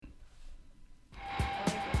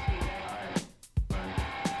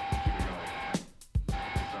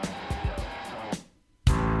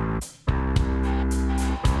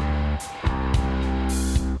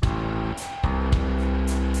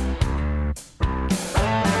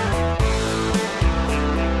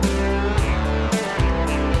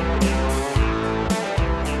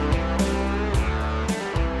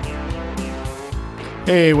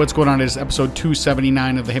Hey, what's going on? It is episode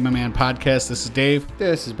 279 of the Hey My Man podcast. This is Dave.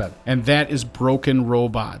 This is Ben. And that is Broken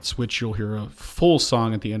Robots, which you'll hear a full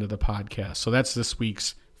song at the end of the podcast. So that's this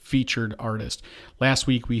week's featured artist. Last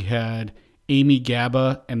week we had Amy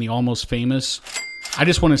Gaba and the Almost Famous. I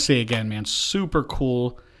just want to say again, man, super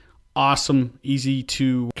cool, awesome, easy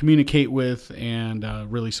to communicate with, and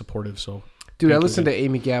really supportive. So, dude, I listened to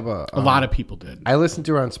Amy Gaba. A lot of people did. I listened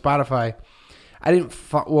to her on Spotify. I think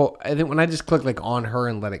when I just clicked like on her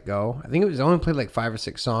and let it go, I think it was only played like 5 or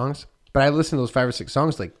 6 songs, but I listened to those 5 or 6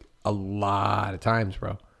 songs like a lot of times,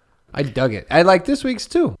 bro. I dug it. I like this week's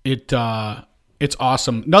too. It's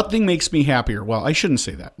awesome. Nothing makes me happier. Well, I shouldn't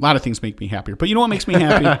say that. A lot of things make me happier. But you know what makes me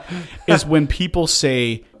happy is when people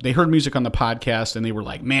say they heard music on the podcast and they were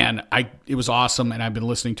like, man, it was awesome and I've been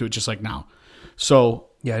listening to it just like now. So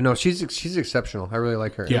yeah, no, she's exceptional. I really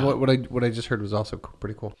like her. Yeah. And what I just heard was also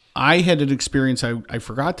pretty cool. I had an experience I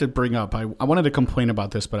forgot to bring up. I wanted to complain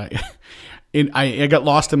about this, but I got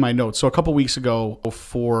lost in my notes. So a couple weeks ago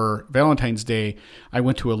for Valentine's Day, I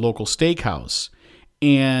went to a local steakhouse.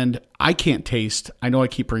 And I can't taste. I know I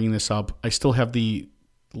keep bringing this up. I still have the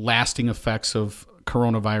lasting effects of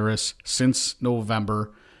coronavirus since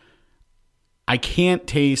November. I can't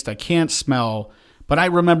taste. I can't smell. But I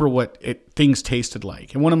remember what things tasted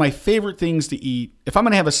like. And one of my favorite things to eat, if I'm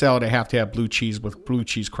going to have a salad, I have to have blue cheese with blue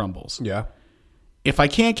cheese crumbles. Yeah. If I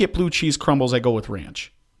can't get blue cheese crumbles, I go with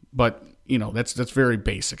ranch. But you know, that's very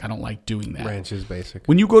basic. I don't like doing that. Ranch is basic.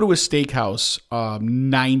 When you go to a steakhouse,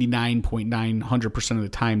 99.900% of the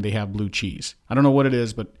time they have blue cheese. I don't know what it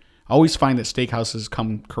is, but I always find that steakhouses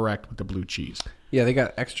come correct with the blue cheese. Yeah, they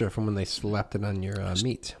got extra from when they slapped it on your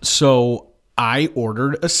meat. So I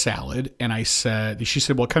ordered a salad, and she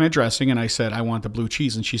said, what kind of dressing? And I said, I want the blue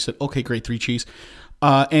cheese. And she said, okay, great, 3 cheese.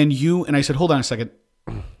 And I said, hold on a second.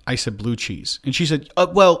 I said blue cheese. And she said,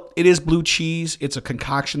 well, it is blue cheese. It's a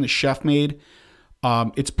concoction the chef made.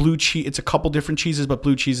 It's blue cheese. It's a couple different cheeses, but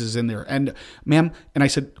blue cheese is in there. And ma'am, and I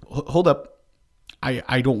said, hold up.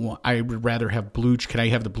 I would rather have can I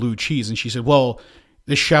have the blue cheese? And she said, well,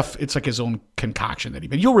 the chef, it's like his own concoction that he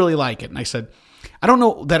made. You'll really like it. And I said, I don't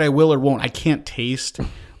know that I will or won't. I can't taste,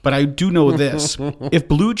 but I do know this. If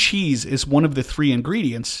blue cheese is one of the 3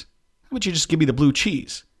 ingredients, how would you just give me the blue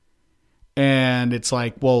cheese? And it's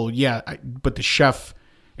like, well, yeah, but the chef,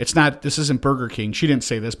 this isn't Burger King. She didn't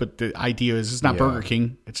say this, but the idea is it's not Burger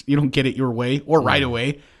King. You don't get it your way or right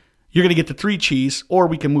away. You're going to get the 3 cheese, or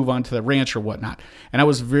we can move on to the ranch or whatnot. And I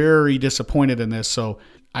was very disappointed in this. So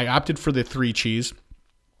I opted for the 3 cheese.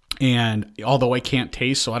 And although I can't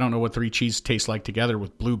taste, so I don't know what 3 cheese tastes like together,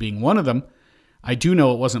 with blue being one of them, I do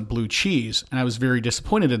know it wasn't blue cheese. And I was very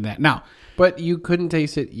disappointed in that. Now, but you couldn't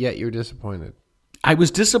taste it, yet you're disappointed. I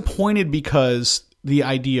was disappointed because the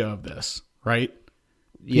idea of this, right?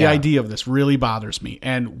 The idea of this really bothers me.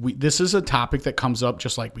 And this is a topic that comes up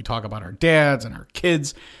just like we talk about our dads and our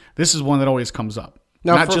kids. This is one that always comes up.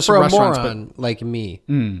 Now, not just for restaurants, a moron like me,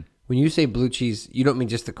 when you say blue cheese, you don't mean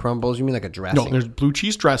just the crumbles. You mean like a dressing. No, there's blue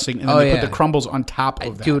cheese dressing, and then they put the crumbles on top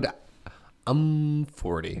of that. Dude, I'm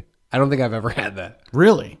 40. I don't think I've ever had that.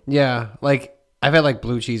 Really? Yeah. Like, I've had like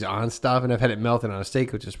blue cheese on stuff, and I've had it melted on a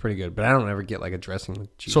steak, which is pretty good. But I don't ever get like a dressing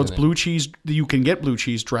with cheese. So it's blue cheese. You can get blue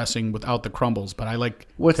cheese dressing without the crumbles, but I like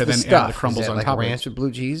to then stuff? add the crumbles on like top. Ranch with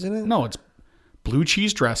blue cheese in it? No, it's blue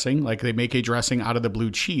cheese dressing. Like they make a dressing out of the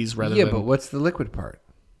blue cheese rather than. Yeah, but what's the liquid part?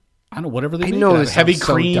 I don't know, whatever they make. I know it heavy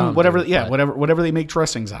cream, so dumb, whatever. dude, Yeah, whatever they make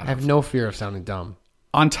dressings out of. I have no fear of sounding dumb.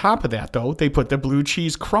 On top of that, though, they put the blue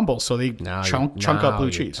cheese crumbles, so they chunk up blue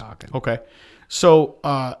cheese. Talking. Okay,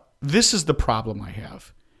 so this is the problem I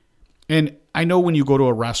have. And I know when you go to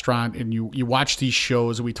a restaurant and you watch these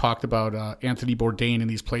shows, we talked about Anthony Bourdain and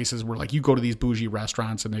these places where like you go to these bougie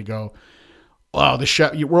restaurants and they go, "Oh, the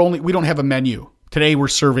chef, we don't have a menu today. We're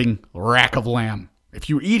serving rack of lamb. If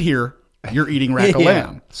you eat here, you're eating rack of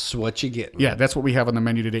lamb. That's what you get. Yeah, that's what we have on the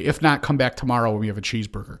menu today. If not, come back tomorrow when we have a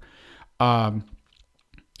cheeseburger."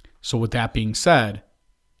 So with that being said,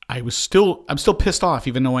 I'm still pissed off,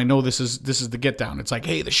 even though I know this is the get down. It's like,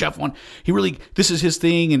 hey, the chef this is his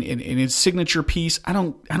thing and his signature piece. I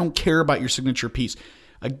don't care about your signature piece.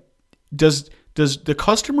 Does the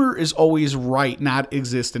customer is always right not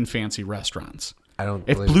exist in fancy restaurants? I don't.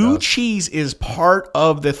 If blue cheese is part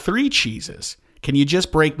of the 3 cheeses, can you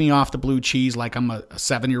just break me off the blue cheese like I'm a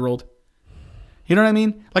 7-year-old? You know what I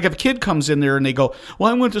mean? Like if a kid comes in there and they go,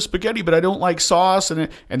 well, I went to spaghetti, but I don't like sauce, and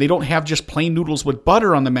they don't have just plain noodles with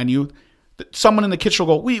butter on the menu. Someone in the kitchen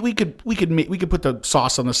will go, we could put the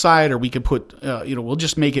sauce on the side, or we could put, we'll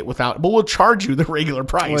just make it without, but we'll charge you the regular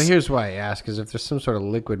price. Well, here's why I ask: is if there's some sort of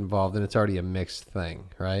liquid involved, then it's already a mixed thing,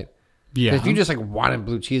 right? Yeah. If you just like wanted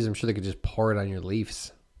blue cheese, I'm sure they could just pour it on your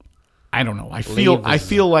leaves. I don't know. I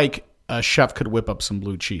feel like a chef could whip up some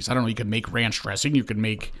blue cheese. I don't know. You could make ranch dressing. You could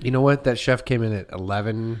make. You know what? That chef came in at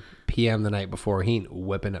 11 p.m. the night before. He ain't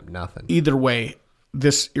whipping up nothing. Either way,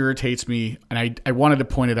 this irritates me, and I wanted to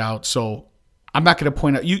point it out. So I'm not going to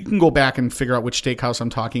point out. You can go back and figure out which steakhouse I'm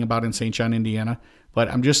talking about in St. John, Indiana. But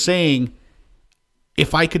I'm just saying,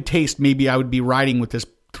 if I could taste, maybe I would be riding with this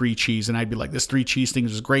 3 cheese, and I'd be like, this 3 cheese thing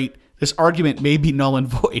is great. This argument may be null and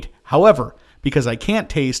void. However, because I can't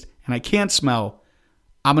taste and I can't smell,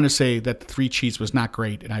 I'm going to say that the 3 cheese was not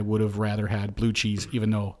great, and I would have rather had blue cheese,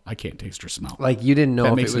 even though I can't taste or smell. Like, you didn't know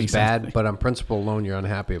That if makes it any was sense to bad, me. but on principle alone, you're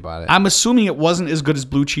unhappy about it. I'm assuming it wasn't as good as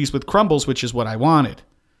blue cheese with crumbles, which is what I wanted.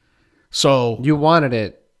 So You wanted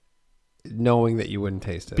it knowing that you wouldn't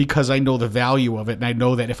taste it. because I know the value of it, and I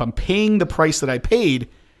know that if I'm paying the price that I paid,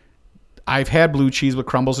 I've had blue cheese with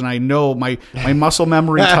crumbles, and I know my muscle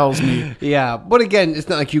memory tells me. Yeah, but again, it's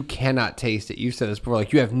not like you cannot taste it. You said this before,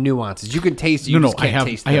 like you have nuances. You can taste it. You just can't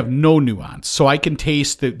taste it. I have no nuance, so I can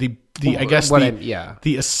taste the I guess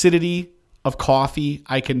the acidity of coffee.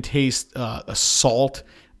 I can taste the salt,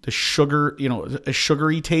 the sugar, a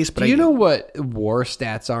sugary taste. But Do you know what WAR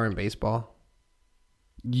stats are in baseball?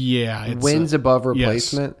 Yeah, it's Wins above yes,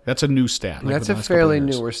 replacement. that's a new stat. That's within a the last couple fairly of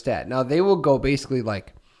years. newer stat. Now they will go basically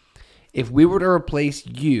like, if we were to replace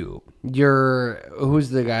you,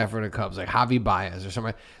 who's the guy for the Cubs, like Javi Baez or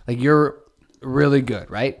something, like you're really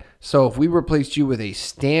good, right? So if we replaced you with a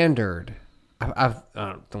standard, all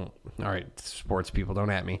right, sports people,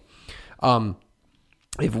 don't at me.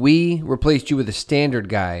 If we replaced you with a standard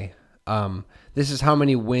guy, this is how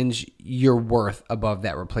many wins you're worth above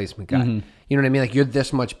that replacement guy. Mm-hmm. You know what I mean? Like you're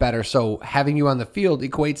this much better. So having you on the field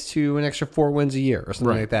equates to an extra 4 wins a year or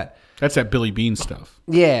something like that. That's that Billy Bean stuff.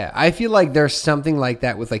 Yeah, I feel like there's something like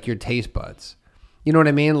that with like your taste buds. You know what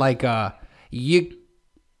I mean? Like how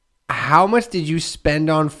much did you spend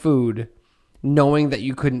on food knowing that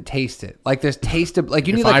you couldn't taste it? Like there's taste of, like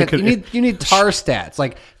you need you need tar stats,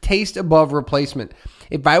 like taste above replacement.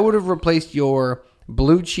 If I would have replaced your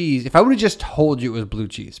blue cheese, if I would have just told you it was blue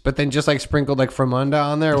cheese, but then just like sprinkled like Fremunda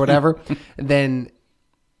on there or whatever, then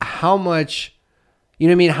how much, you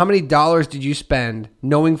know what I mean? How many dollars did you spend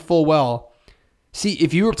knowing full well? See,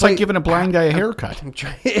 if you were It's like giving a blind guy a haircut. I'm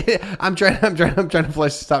trying to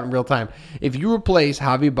flesh this out in real time. If you replace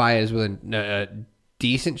Javi Baez with a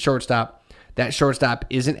decent shortstop, that shortstop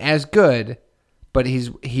isn't as good, but he's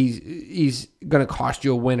going to cost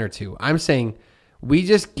you a win or two. I'm saying we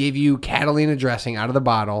just give you Catalina dressing out of the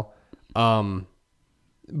bottle,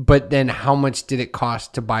 but then how much did it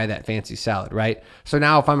cost to buy that fancy salad, right? So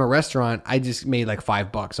now if I'm a restaurant, I just made like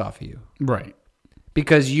 $5 off of you. Right.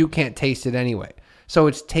 Because you can't taste it anyway. So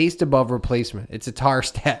it's taste above replacement. It's a tar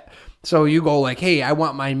stat. So you go like, hey, I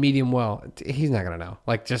want mine medium well. He's not going to know.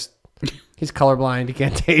 Like just, he's colorblind. He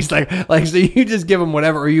can't taste. Like so you just give him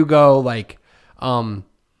whatever. Or you go like,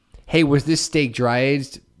 hey, was this steak dry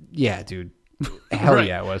aged? Yeah, dude. Hell Right.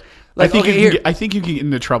 yeah, it was. Like, Like, I think you can get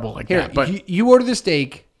into trouble like here, that. But you order the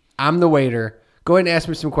steak. I'm the waiter. Go ahead and ask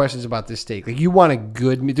me some questions about this steak. Like you want a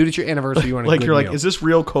good meal. Dude, it's your anniversary. You want a like good you're meal. like, is this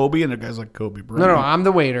real Kobe? And the guy's like, Kobe, bro. No, I'm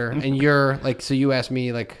the waiter, and you're like, so you ask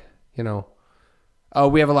me, like, oh,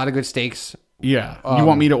 we have a lot of good steaks. Yeah. You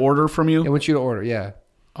want me to order from I you? want you to order, yeah.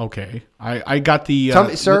 Okay. I got the Tell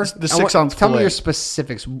me, sir, the 6 ounce tell me fillet. your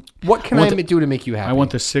specifics. What can I do to make you happy? I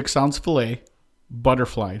want the 6 ounce fillet,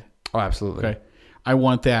 butterflied. Oh, absolutely. Okay. I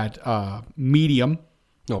want that medium.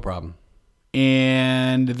 No problem.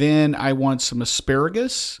 And then I want some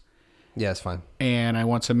asparagus, Yeah, it's fine. and I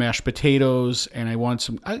want some mashed potatoes, and I want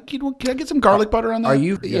some. Can I get some garlic butter on that? Are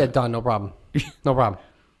you? Yeah, done. No problem. No problem.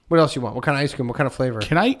 What else you want? What kind of ice cream? What kind of flavor?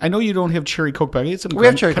 Can I? I know you don't have cherry Coke, but I get some. We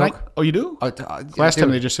have cherry can Coke. Oh, you do? Last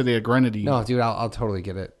time they just said they had grenadine. No, dude, I'll totally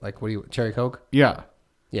get it. Like, what do you? Cherry Coke? Yeah.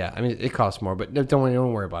 Yeah, I mean, it costs more, but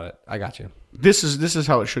don't worry about it. I got you. This is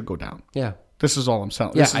how it should go down. Yeah. This is all I'm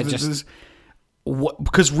saying. Yeah, This is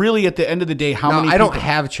because really at the end of the day, how No, many? I don't people-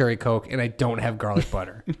 have cherry Coke, and I don't have garlic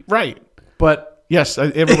butter. Right. But Yes,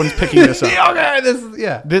 everyone's picking this up.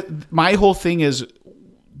 okay, My whole thing is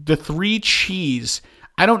the 3 cheese.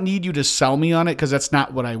 I don't need you to sell me on it because that's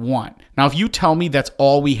not what I want. Now, if you tell me that's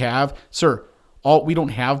all we have, sir, we don't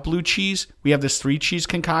have blue cheese. We have this 3 cheese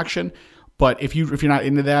concoction. But if you're not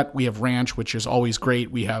into that, we have ranch, which is always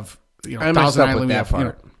great. We have I messed Thousand up Island. with We that have,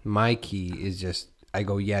 part. My key is just, I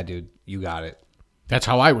go, yeah, dude, you got it. That's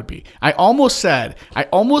how I would be. I almost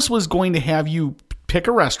was going to have you pick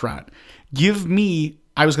a restaurant,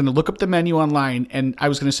 I was going to look up the menu online, and I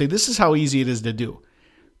was going to say, this is how easy it is to do.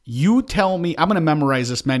 You tell me, I'm going to memorize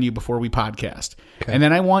this menu before we podcast. Okay. And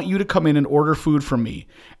then I want you to come in and order food from me.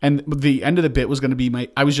 And the end of the bit was going to be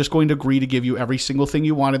I was just going to agree to give you every single thing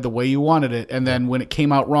you wanted the way you wanted it. And then when it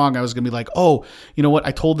came out wrong, I was going to be like, oh, you know what?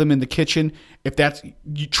 I told them in the kitchen,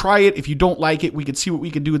 you try it. If you don't like it, we can see what we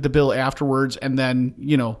can do with the bill afterwards. And then,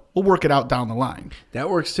 we'll work it out down the line. That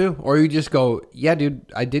works too. Or you just go, yeah,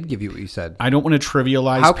 dude, I did give you what you said. I don't want to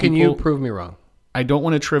trivialize How can you prove me wrong? I don't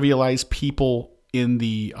want to trivialize people in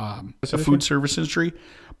the food service industry,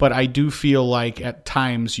 but I do feel like at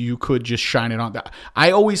times you could just shine it on.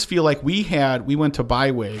 I always feel like we went to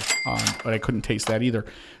Byway, but I couldn't taste that either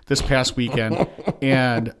this past weekend.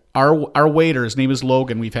 And our waiter, his name is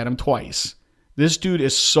Logan. We've had him twice. This dude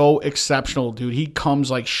is so exceptional, dude. He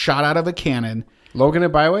comes like shot out of a cannon. Logan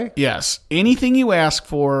at Byway? Yes. Anything you ask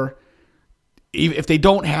for. If they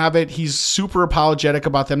don't have it, he's super apologetic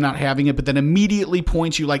about them not having it, but then immediately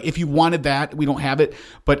points you like, if you wanted that, we don't have it,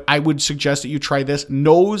 but I would suggest that you try this.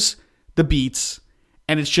 Knows the beats,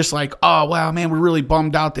 and it's just like, oh, wow, man, we're really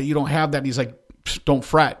bummed out that you don't have that. And he's like, don't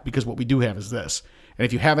fret, because what we do have is this. And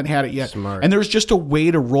if you haven't had it yet, Smart. And there's just a way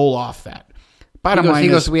to roll off that. Bottom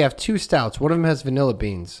line is, we have 2 stouts. One of them has vanilla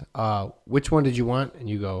beans. Which one did you want? And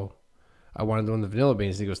you go, I wanted the one with the vanilla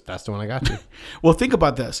beans. And he goes, that's the one I got you. Well, think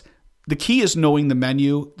about this. The key is knowing the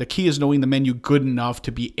menu. The key is knowing the menu good enough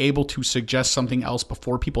to be able to suggest something else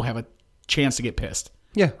before people have a chance to get pissed.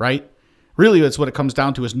 Yeah. Right? Really, that's what it comes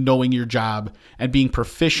down to, is knowing your job and being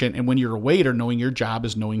proficient. And when you're a waiter, knowing your job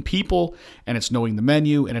is knowing people, and it's knowing the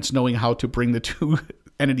menu, and it's knowing how to bring the two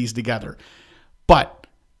entities together. But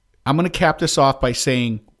I'm going to cap this off by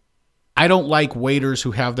saying I don't like waiters who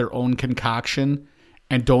have their own concoction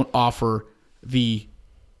and don't offer the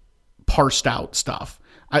parsed out stuff.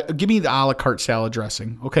 Give me the a la carte salad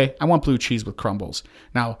dressing, okay? I want blue cheese with crumbles.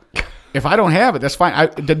 Now, if I don't have it, that's fine.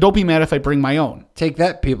 Don't be mad if I bring my own. Take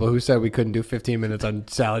that, people who said we couldn't do 15 minutes on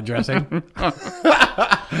salad dressing.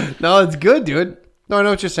 No, it's good, dude. No, I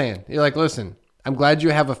know what you're saying. You're like, listen, I'm glad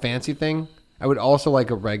you have a fancy thing. I would also like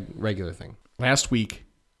a regular thing. Last week,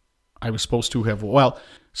 I was supposed to have,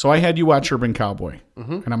 so I had you watch Urban Cowboy,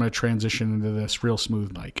 and I'm going to transition into this real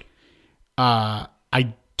smooth, Mike. I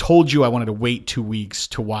told you I wanted to wait 2 weeks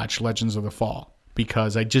to watch Legends of the Fall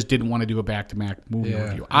because I just didn't want to do a back-to-back movie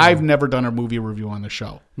review. I've never done a movie review on the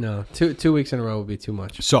show. No, 2 weeks in a row would be too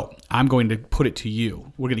much. So I'm going to put it to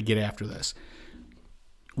you. We're going to get after this.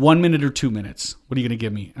 1 minute or 2 minutes. What are you going to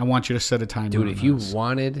give me? I want you to set a timer. Dude, if you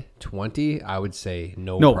wanted 20, I would say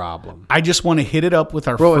no problem. I just want to hit it up with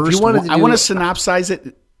our first. If you wanted to I want to synopsize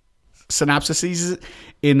it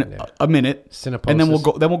in a minute, and then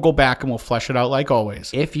we'll go back and we'll flesh it out like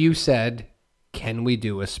always. If you said, "Can we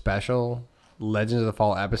do a special Legends of the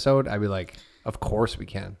Fall episode?" I'd be like, "Of course we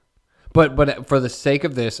can." But for the sake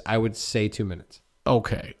of this, I would say 2 minutes.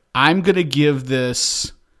 Okay, I'm gonna give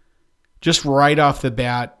this just right off the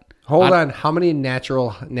bat. Hold on, how many natural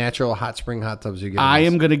hot spring hot tubs are you giving? I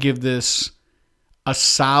am gonna give this a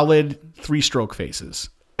solid 3 stroke faces.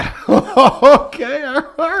 Okay, all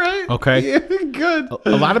right. Okay, yeah, good.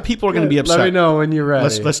 A lot of people are going to be upset. Let me know when you're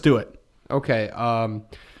ready. Let's do it. Okay.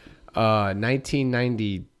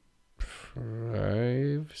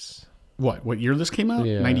 1995. What year this came out?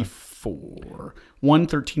 Yeah. 94.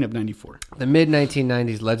 1/13 of 94. The mid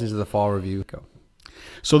 1990s Legends of the Fall review. Go.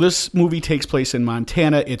 So this movie takes place in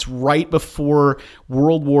Montana. It's right before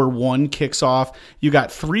World War I kicks off. You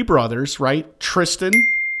got 3 brothers, right? Tristan,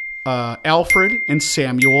 Alfred, and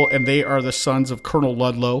Samuel, and they are the sons of Colonel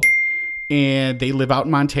Ludlow, and they live out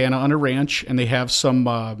in Montana on a ranch, and they have some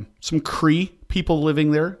Cree people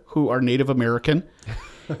living there who are Native American.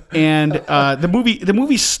 And the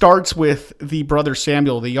movie starts with the brother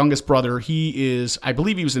Samuel, the youngest brother. I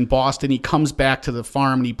believe he was in Boston. He comes back to the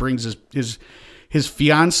farm and he brings his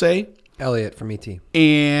fiance Elliot from E.T.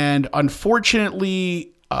 And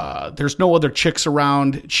unfortunately, there's no other chicks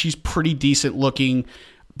around. She's pretty decent looking.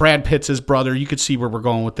 Brad Pitt's his brother. You could see where we're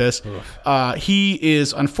going with this. He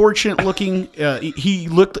is unfortunate looking. He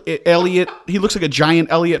looks like a giant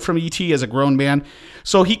Elliot from E.T. as a grown man.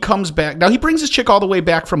 So he comes back. Now he brings his chick all the way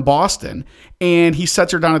back from Boston, and he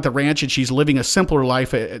sets her down at the ranch, and she's living a simpler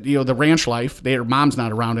life. The ranch life. Her mom's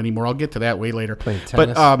not around anymore. I'll get to that way later. Playing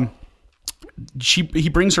tennis. But he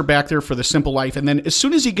brings her back there for the simple life, and then as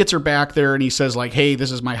soon as he gets her back there, and he says like, "Hey,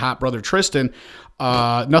 this is my hot brother Tristan.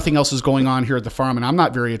 Nothing else is going on here at the farm, and I'm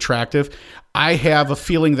not very attractive. I have a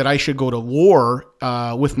feeling that I should go to war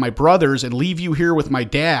with my brothers and leave you here with my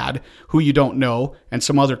dad, who you don't know, and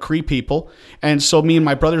some other Cree people. And so me and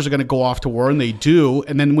my brothers are going to go off to war, and they do.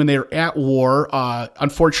 And then when they're at war,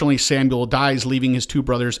 unfortunately, Samuel dies, leaving his two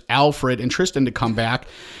brothers, Alfred and Tristan, to come back.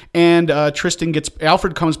 And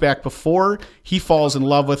Alfred comes back before he falls in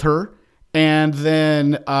love with her. And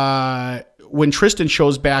then when Tristan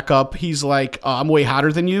shows back up, he's like, I'm way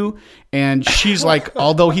hotter than you. And she's like,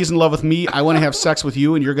 although he's in love with me, I want to have sex with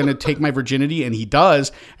you and you're going to take my virginity. And he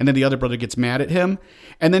does. And then the other brother gets mad at him.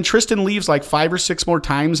 And then Tristan leaves like 5 or 6 more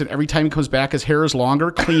times. And every time he comes back, his hair is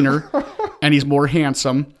longer, cleaner, and he's more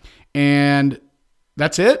handsome. And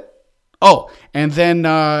that's it. Oh, and then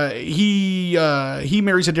he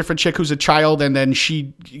marries a different chick who's a child, and then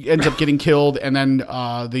she ends up getting killed. And then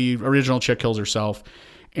the original chick kills herself.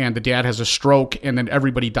 And the dad has a stroke, and then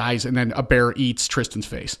everybody dies, and then a bear eats Tristan's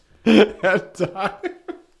face. Oh,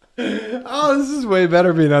 this is way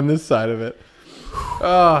better being on this side of it.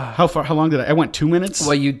 How long did I went 2 minutes?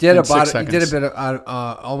 Well, you did And about you did a bit of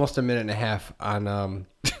almost a minute and a half on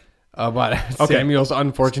about Samuel's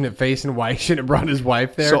unfortunate face and why he shouldn't have brought his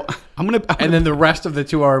wife there. So and then the rest of the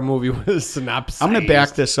 2-hour movie was synopsis. I'm gonna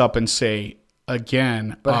back this up and say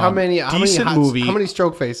again. But how many movie? How many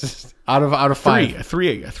stroke faces out of 5?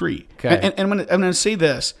 Three. Okay. And I'm gonna say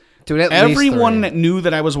this. Dude, at Everyone least 3. that knew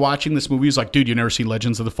that I was watching this movie was like, dude, you never see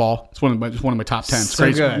Legends of the Fall? It's one of my top 10. It's So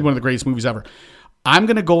great. good. One of the greatest movies ever. I'm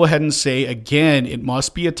going to go ahead and say again, it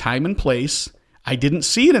must be a time and place. I didn't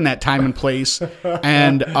see it in that time and place.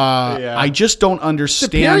 And I just don't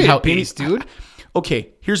understand how piece, dude. Okay,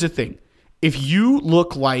 here's the thing. If you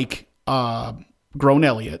look like Grown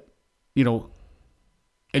Elliot,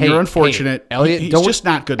 and you're unfortunate, Elliot, he's don't just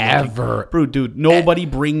not good looking. ever. Bro, dude, nobody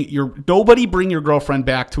bring your girlfriend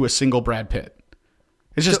back to a single Brad Pitt.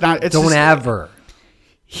 It's just not. It's Don't just, ever.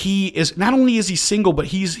 He is not only is he single, but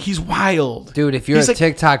he's wild, Dude, if you're He's a like-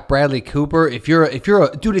 TikTok Bradley Cooper, if you're a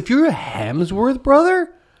Hemsworth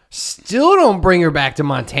brother, still don't bring her back to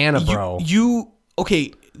Montana, bro.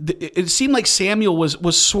 Okay? It seemed like Samuel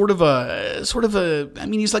was sort of a. I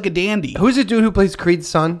mean, he's like a dandy. Who's the dude who plays Creed's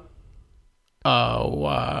son?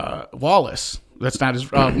 Wallace. That's not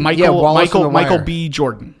his. Michael. Yeah, Wallace from The Michael Wire. B.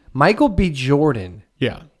 Jordan. Michael B. Jordan.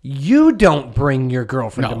 Yeah. You don't bring your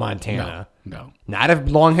girlfriend to Montana. No. Not if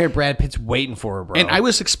long-haired Brad Pitt's waiting for her, bro. And I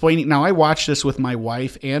was explaining. Now I watched this with my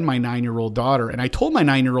wife and my 9-year-old daughter, and I told my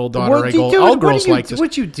 9-year-old daughter, all girls like this.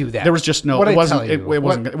 Would you do that? There was just no. What'd It I wasn't. tell you? It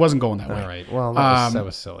wasn't. It wasn't going that way. All right. Well, that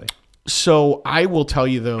was silly. So I will tell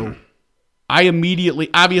you though, I immediately,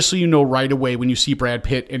 obviously, right away when you see Brad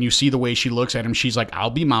Pitt and you see the way she looks at him, she's like, "I'll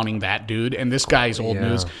be mounting that dude." And this guy's old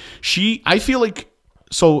news. I feel like,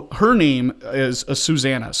 so her name is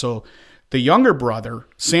Susanna. So the younger brother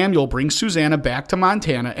Samuel brings Susanna back to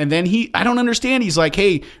Montana, and then I don't understand. He's like,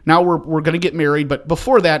 "Hey, now we're gonna get married, but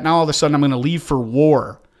before that, now all of a sudden I'm gonna leave for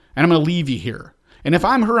war, and I'm gonna leave you here." And if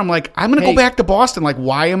I'm her, I'm like, I'm going to go back to Boston. Like,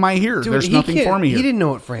 why am I here? Dude, There's nothing for me here. He didn't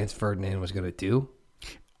know what Franz Ferdinand was going to do.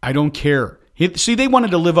 I don't care. See, they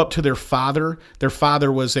wanted to live up to their father. Their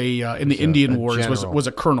father was in the Indian Wars, was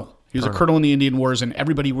a colonel. He was a colonel in the Indian Wars, and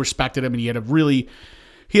everybody respected him, and he had a really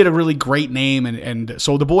great name. And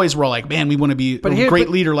so the boys were all like, man, we want to be a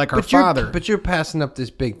great leader like our father. But you're passing up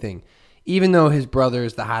this big thing. Even though his brother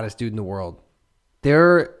is the hottest dude in the world,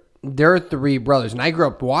 there are 3 brothers, and I grew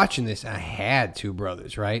up watching this, and I had 2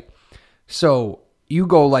 brothers, right? So you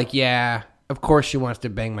go like, yeah, of course she wants to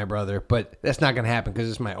bang my brother, but that's not going to happen because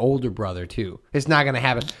it's my older brother too. It's not going to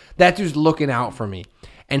happen. That dude's looking out for me,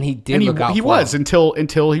 and he did look out for me. He was until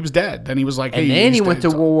he was dead. Then he was like, hey. And then he went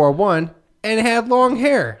to World War I and had long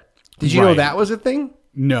hair. Did you know that was a thing?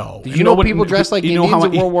 No. Did you know people dressed like Indians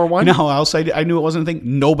in World War I? You know how else I knew it wasn't a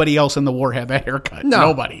thing? Nobody else in the war had that haircut. No.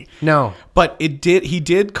 Nobody. No. But he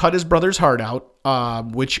did cut his brother's heart out,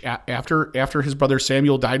 which after his brother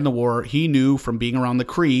Samuel died in the war, he knew from being around the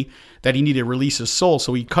Cree that he needed to release his soul.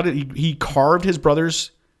 So he cut it. He carved his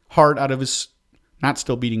brother's heart out of his not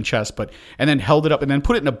still beating chest, and then held it up and then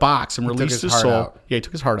put it in a box and released his soul. Out. Yeah, he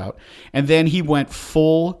took his heart out. And then he went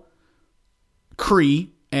full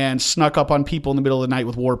Cree and snuck up on people in the middle of the night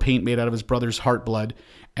with war paint made out of his brother's heart blood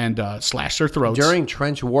and slashed their throats. During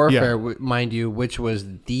trench warfare, mind you, which was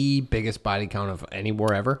the biggest body count of any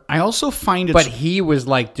war ever. I also find it... But he was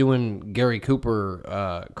like doing Gary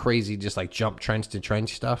Cooper crazy, just like jump trench to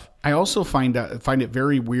trench stuff. I also find it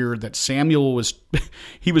very weird that Samuel was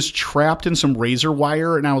trapped in some razor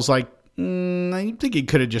wire, and I was like, I think he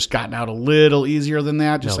could have just gotten out a little easier than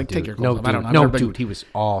that. Just take your clothes off. I don't know. Dude, he was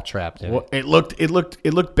all trapped in it. It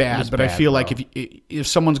looked bad, but I feel like if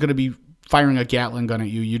someone's going to be firing a Gatling gun at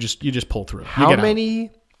you, you just pull through. How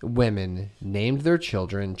many women named their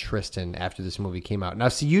children Tristan after this movie came out. Now,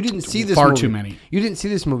 see, you didn't see this Far movie. too many. You didn't see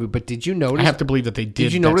this movie, but did you notice? I have to believe that they did.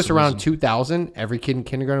 Did you That's notice the around reason. 2000, every kid in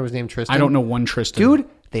kindergarten was named Tristan? I don't know one Tristan. Dude,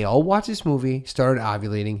 they all watched this movie, started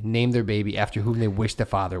ovulating, named their baby after whom they wished the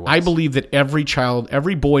father was. I believe that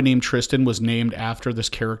every boy named Tristan was named after this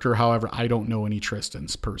character. However, I don't know any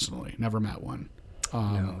Tristans personally. Never met one.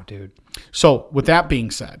 No, dude. So, with that being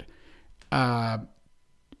said,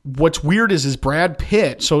 what's weird is Brad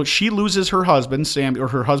Pitt. So she loses her husband, Samuel, or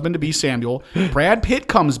her husband to be Samuel. Brad Pitt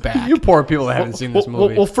comes back. You poor people that haven't seen this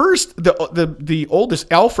movie. Well, first the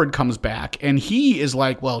oldest Alfred comes back, and he is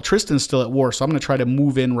like, "Well, Tristan's still at war, so I'm going to try to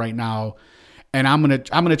move in right now, and I'm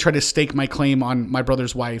gonna try to stake my claim on my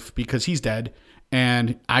brother's wife because he's dead,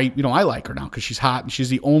 and I like her now because she's hot and she's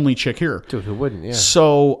the only chick here." Dude, who wouldn't? Yeah.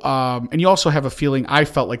 So, and you also have a feeling. I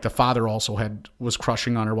felt like the father also was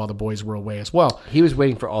crushing on her while the boys were away as well. He was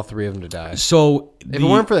waiting for all three of them to die. So If it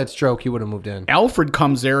weren't for that stroke, he would have moved in. Alfred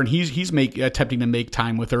comes there and he's attempting to make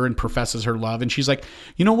time with her and professes her love, and she's like,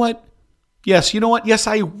 "You know what? Yes, you know what? Yes,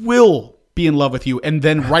 I will be in love with you." And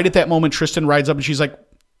then right at that moment, Tristan rides up and she's like,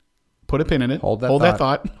 "Put a pin in it. Hold that thought.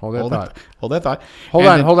 thought. Hold that thought. Hold And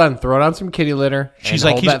on, then hold on. Throw down some kitty litter. She's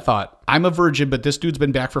and like, hold that thought. I'm a virgin, but this dude's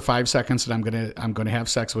been back for 5 seconds, and I'm gonna have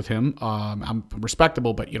sex with him. I'm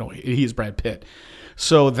respectable, but he's Brad Pitt.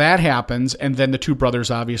 So that happens, and then the two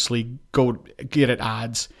brothers obviously go get at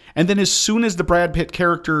odds. And then as soon as the Brad Pitt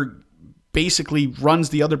character basically runs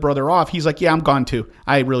the other brother off, he's like, "Yeah, I'm gone too.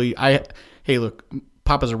 Hey, look,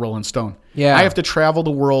 Papa's a Rolling Stone. Yeah. I have to travel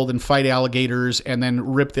the world and fight alligators and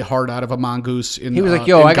then rip the heart out of a mongoose in He was like, in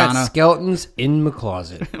 "Yo, I got Ghana." skeletons in my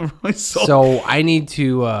closet, so I need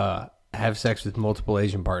to have sex with multiple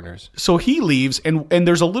Asian partners." So he leaves, and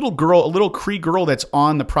there's a little Cree girl that's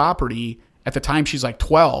on the property. At the time, she's like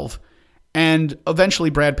 12, and eventually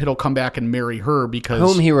Brad Pitt will come back and marry her because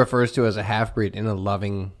Whom he refers to as a half breed in a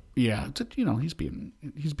loving, he's being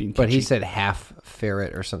but he kitschy. said half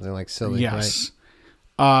ferret or something like silly. Yes.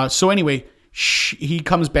 So anyway, he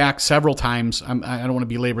comes back several times. I don't want to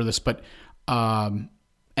belabor this, but and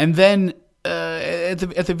then at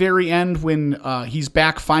the very end, when he's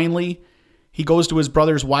back finally, he goes to his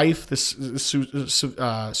brother's wife, this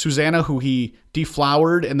Susanna, who he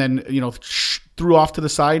deflowered and then threw off to the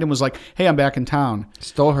side and was like, "Hey, I'm back in town."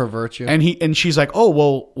 Stole her virtue. And she's like,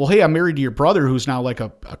 "Oh, well, hey, I'm married to your brother, who's now like a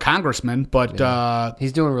congressman, but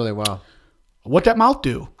He's doing really well. what that mouth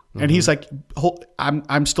do?" And he's like,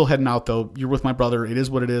 I'm still heading out though. You're with my brother. It is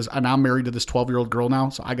what it is. And I'm married to this 12-year-old girl now,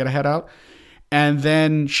 so I got to head out. And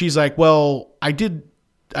then she's like, "Well, I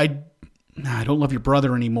don't love your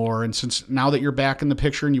brother anymore. And since now that you're back in the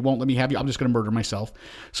picture and you won't let me have you, I'm just going to murder myself."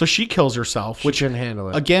 So she kills herself, which couldn't handle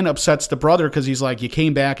it. Again upsets the brother because he's like, "You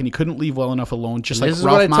came back and you couldn't leave well enough alone." Just like This is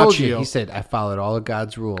Ralph what I told Macchio. you. He said, "I followed all of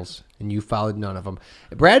God's rules, and you followed none of them."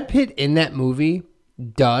 Brad Pitt in that movie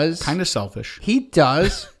does Kind of selfish. He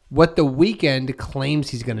does what The Weeknd claims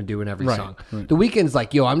he's going to do in every song. right. The Weeknd's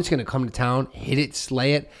like, "Yo, I'm just going to come to town, hit it,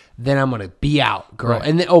 slay it, then I'm going to be out, girl." Right.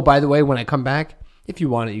 And then, oh, by the way, when I come back, if you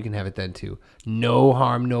want it, you can have it then too. No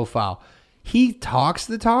harm, no foul. He talks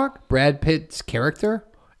the talk. Brad Pitt's character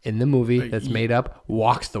in the movie that's made up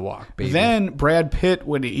walks the walk, baby. Then Brad Pitt,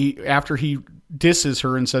 after he disses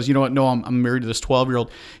her and says, "You know what? No, I'm married to this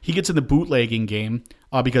 12-year-old." He gets in the bootlegging game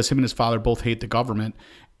because him and his father both hate the government,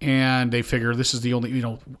 and they figure this is the only.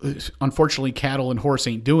 Unfortunately, cattle and horse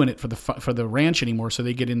ain't doing it for the ranch anymore, so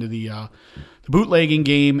they get into the bootlegging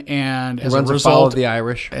game, and as a runs afoul result of the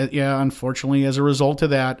Irish. Unfortunately, as a result of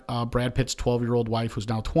that, Brad Pitt's 12-year-old wife, who's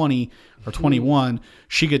now 20 or 21,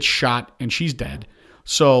 she gets shot and she's dead.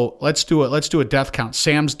 So let's do a death count.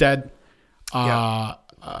 Sam's dead.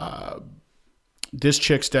 This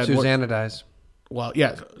chick's dead. Susanna dies. Well,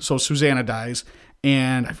 yeah. So Susanna dies,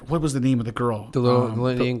 and what was the name of the girl? The little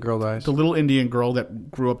Indian girl dies. The little Indian girl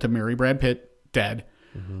that grew up to marry Brad Pitt, dead.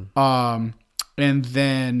 Mm-hmm. And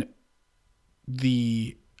then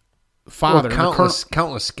the father,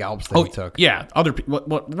 countless scalps that he took. Yeah, other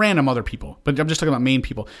people, random other people, but I'm just talking about main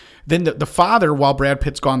people. Then the father, while Brad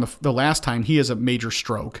Pitt's gone the last time, he has a major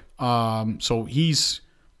stroke. So he's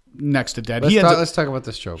next to dead. Let's talk about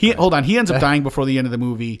this stroke. Hold on, he ends up dying before the end of the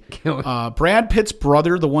movie. Brad Pitt's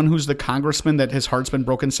brother, the one who's the congressman that his heart's been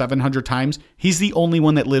broken 700 times, he's the only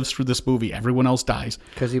one that lives through this movie. Everyone else dies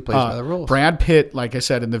because he plays by the rules. Brad Pitt, like I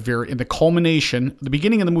said, in the culmination, the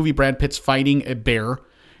beginning of the movie, Brad Pitt's fighting a bear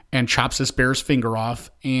and chops this bear's finger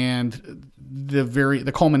off, and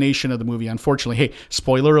the culmination of the movie, unfortunately, hey,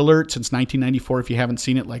 spoiler alert, since 1994, if you haven't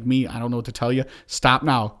seen it like me, I don't know what to tell you. Stop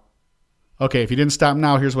now. Okay, if you didn't stop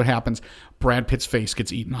now, here's what happens. Brad Pitt's face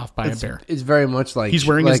gets eaten off by a bear. It's very much like He's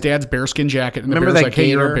wearing his dad's bearskin jacket, and the bear's that like, hey,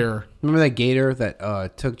 gator, you're a bear. Remember that gator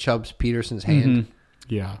that took Chubbs Peterson's hand?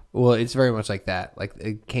 Yeah. Well, it's very much like that. Like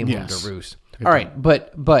it came home Yes. to roost. All right,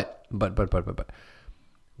 but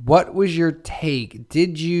what was your take?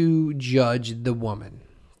 Did you judge the woman?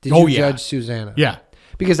 Did you judge Susanna? Yeah.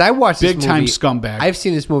 Because I watched this Big time movie. scumbag. I've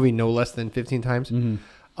seen this movie no less than 15 times.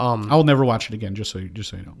 I'll never watch it again, just so you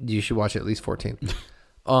know. You should watch it at least 14.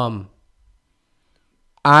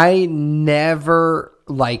 I never,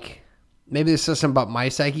 like, maybe this says something about my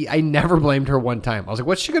psyche. I never blamed her one time. I was like,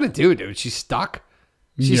 what's she going to do, dude? She's stuck.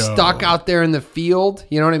 She's stuck out there in the field.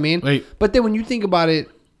 You know what I mean? Wait. But then when you think about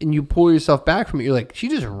it and you pull yourself back from it, you're like, she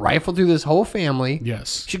just rifled through this whole family.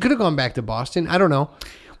 Yes. She could have gone back to Boston. I don't know.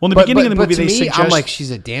 Well, in the beginning of the movie, to they me, suggest... I'm like, she's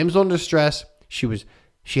a damsel in distress. She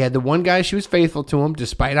had the one guy, she was faithful to him,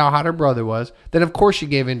 despite how hot her brother was. Then, of course, she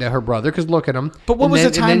gave in to her brother, because look at him. But what was the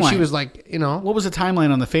timeline? And then she was like, What was the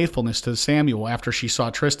timeline on the faithfulness to Samuel after she saw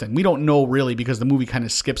Tristan? We don't know really, because the movie kind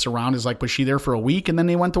of skips around. Is like, was she there for a week and then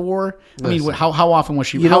they went to war? I mean, how often was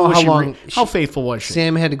she? How faithful was she?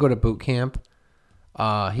 Sam had to go to boot camp.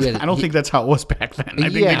 I don't think that's how it was back then. I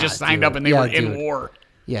think they just signed up and they were in war.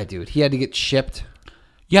 Yeah, dude. He had to get shipped.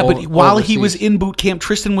 Yeah, but while he was in boot camp,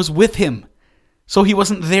 Tristan was with him, so he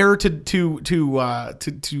wasn't there to do his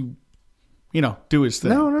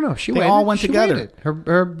thing. No. They all went together. Waited. Her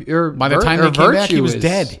by the time they came back, he was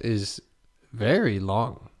dead. Is very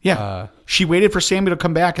long. Yeah, she waited for Samuel to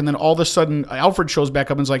come back, and then all of a sudden, Alfred shows back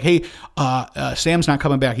up and is like, "Hey, Sam's not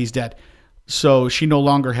coming back; he's dead." So she no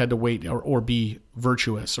longer had to wait or be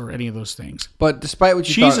virtuous or any of those things. But despite what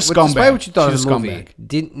you she's thought, a scumbag. Despite what you thought she's of the movie,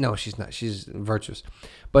 no, she's not. She's virtuous.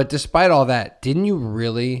 But despite all that, didn't you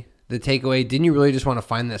really? The takeaway, didn't you really just want to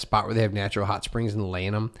find that spot where they have natural hot springs and lay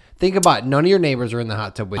in them? Think about it. None of your neighbors are in the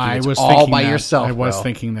hot tub with you. It's all by yourself. I was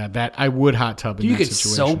thinking that I would hot tub in that situation. You could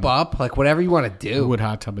soap up, like whatever you want to do. I would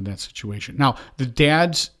hot tub in that situation. Now, the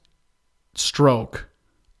dad's stroke,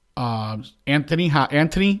 Anthony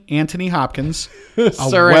Hopkins,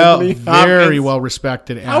 very well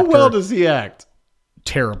respected actor. How well does he act?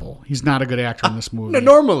 Terrible. He's not a good actor in this movie. No,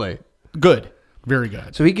 normally. Good. Very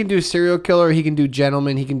good. So he can do serial killer, he can do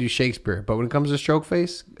gentleman, he can do Shakespeare. But when it comes to stroke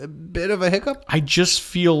face, a bit of a hiccup. I just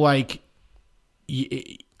feel like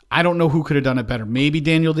I don't know who could have done it better. Maybe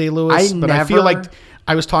Daniel Day-Lewis, I feel like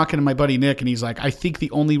I was talking to my buddy Nick, and he's like, I think the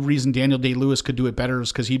only reason Daniel Day-Lewis could do it better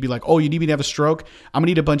is because he'd be like, "Oh, you need me to have a stroke? I'm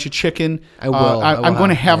gonna eat a bunch of chicken. I will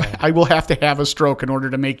have to have a stroke in order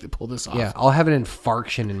to pull this off." Yeah, I'll have an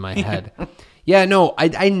infarction in my head. Yeah, no,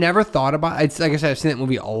 I never thought about it. Like I said, I've seen that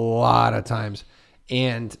movie a lot of times,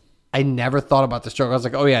 and I never thought about the stroke. I was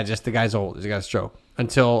like, oh yeah, just the guy's old. He's got a stroke.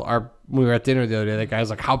 Until we were at dinner the other day, that guy was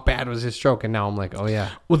like, how bad was his stroke? And now I'm like, oh yeah.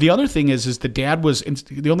 Well, the other thing is the dad was,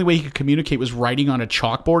 the only way he could communicate was writing on a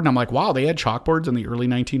chalkboard. And I'm like, wow, they had chalkboards in the early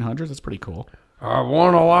 1900s. That's pretty cool. I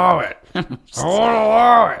won't allow it. I won't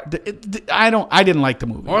allow it. I didn't like the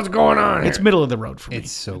movie. What's going on here? It's middle of the road for me. It's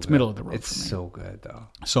so good. Middle of the road it's for me. So good though.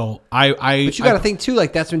 So But you got to think too,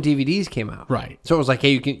 like that's when DVDs came out. Right. So it was like,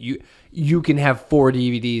 hey, you can have 4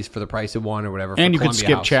 DVDs for the price of one or whatever. And you Columbia could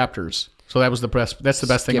skip House. chapters. So that was the best. That's the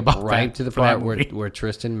best thing about right that, to the part where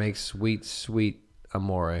Tristan makes sweet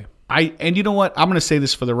amore. And you know what? I'm going to say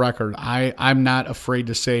this for the record. I'm not afraid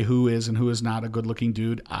to say who is and who is not a good looking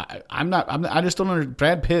dude. I just don't know.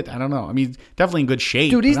 Brad Pitt. I don't know. I mean, definitely in good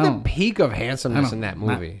shape. Dude, he's the peak of handsomeness in that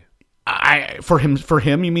movie. For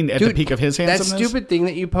him, you mean at the peak of his handsomeness? That stupid thing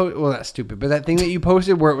that you post. Well, not stupid, but that thing that you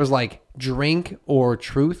posted where it was like drink or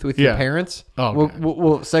truth with your parents. Oh, okay.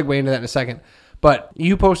 We'll segue into that in a second. But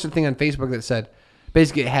you posted a thing on Facebook that said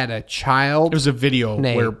basically it had a child. It was a video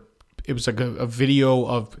where it was like a video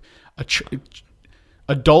of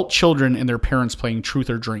adult children and their parents playing truth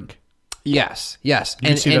or drink. Yes. You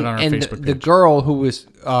can see that on our Facebook page. The girl who was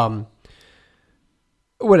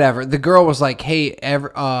whatever. The girl was like, "Hey,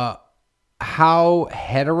 how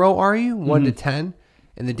hetero are you? 1 to 10?"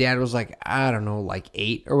 And the dad was like, "I don't know, like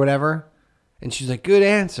 8 or whatever." And she's like, "Good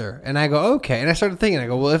answer." And I go, "Okay." And I started thinking, I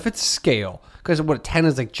go, well, if it's scale, because what 10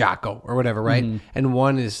 is like Jocko or whatever, right? And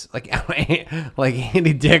 1 is like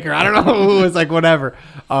Andy Dick or I don't know who is like whatever.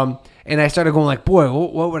 And I started going like, boy,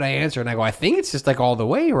 what would I answer? And I go, I think it's just like all the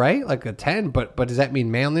way, right? Like a 10, but does that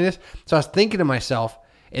mean manliness? So I was thinking to myself,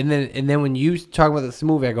 and then when you talk about this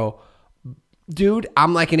movie, I go, dude,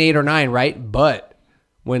 I'm like an 8 or 9, right? But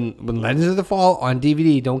when Legends of the Fall on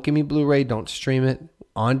DVD, don't give me Blu-ray, don't stream it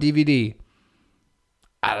on DVD.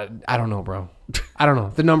 I don't know, bro. I don't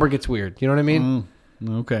know. The number gets weird. You know what I mean?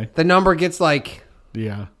 Okay. The number gets like,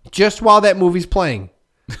 yeah, just while that movie's playing.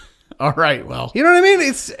 All right. Well, you know what I mean?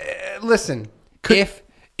 It's listen.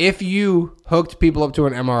 If you hooked people up to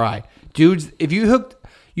an MRI, dudes, if you hooked.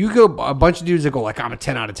 You go a bunch of dudes that go like, I'm a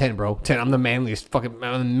 10 out of 10, bro. 10, I'm the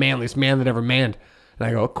manliest man that ever manned. And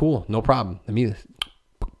I go, cool, no problem. Let me.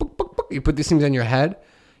 You put these things on your head.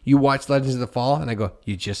 You watch Legends of the Fall, and I go,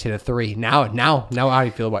 you just hit a 3. Now, how do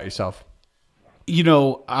you feel about yourself? You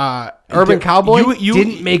know, Urban Cowboy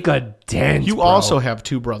didn't make a dent. You bro. also have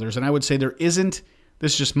two brothers, and I would say there isn't.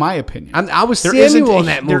 This is just my opinion. I was there Samuel in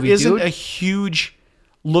that movie, There isn't dude. a huge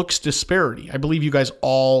looks disparity. I believe you guys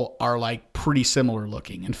all are like pretty similar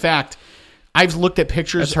looking. In fact, I've looked at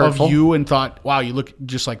pictures of you and thought, wow, you look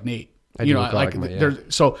just like Nate. I do look like him, yeah.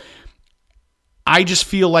 So I just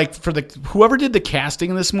feel like for whoever did the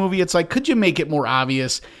casting in this movie, it's like, could you make it more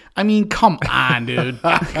obvious? I mean, come on, dude.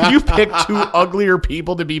 You picked two uglier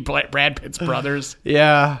people to be Brad Pitt's brothers.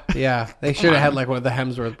 Yeah. They should have had like one of the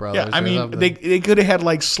Hemsworth brothers. Yeah, I mean, they could have had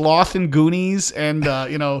like Sloth and Goonies, and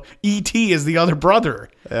E.T. is the other brother.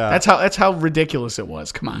 Yeah. That's how ridiculous it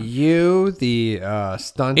was. Come on. You, the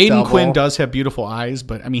stunt Aiden double. Quinn does have beautiful eyes,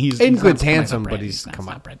 but I mean, Aiden Quinn's handsome, but he's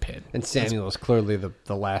not Brad Pitt. And Samuel is clearly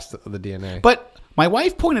the last of the DNA. But my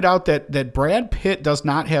wife pointed out that Brad Pitt does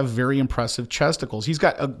not have very impressive chesticles. He's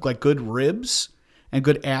got like good ribs and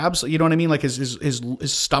good abs. You know what I mean? Like his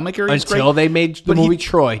stomach area is great. Until they made the movie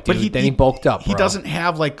Troy, dude. Then he bulked up. He doesn't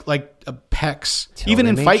have like a pecs. Till even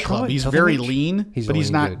in Fight Troy. Club, he's very lean. But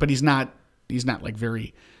he's not like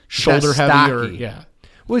very shoulder heavy or yeah.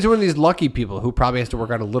 Well, he's one of these lucky people who probably has to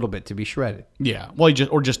work out a little bit to be shredded. Yeah. Well, he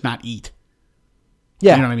just not eat.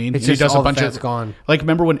 Yeah, you know what I mean. It's he just does all a bunch the fat's of gone. Like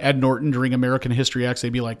remember when Ed Norton during American History X, they'd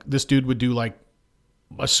be like, this dude would do like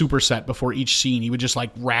a superset before each scene. He would just like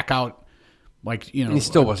rack out like And he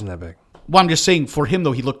still wasn't that big. Well, I'm just saying for him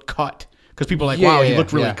though, he looked cut because people are like, wow, he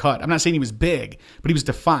looked really cut. I'm not saying he was big, but he was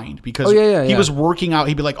defined because he was working out.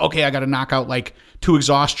 He'd be like, okay, I got to knock out like to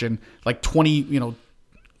exhaustion, like 20,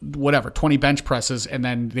 20 bench presses, and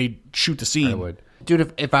then they shoot the scene. I would,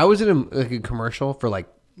 dude. If I was in a commercial for like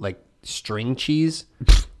string cheese,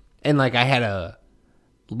 and like I had a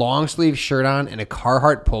long sleeve shirt on and a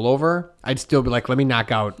Carhartt pullover, I'd still be like, let me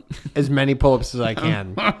knock out as many pull-ups as I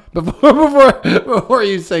can before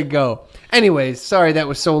you say go. Anyways, sorry that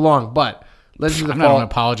was so long, but Legends of the I'm Fall. not going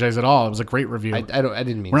to apologize at all. It was a great review. I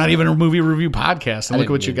didn't mean. We're not even a movie review podcast, and look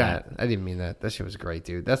at what you got. I didn't mean that. That shit was great,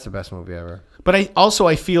 dude. That's the best movie ever. But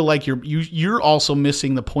I feel like you're also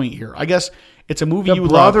missing the point here. I guess it's a movie you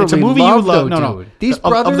love. It's a movie you love. No. These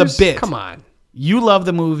brothers, of the bit. Come on. You love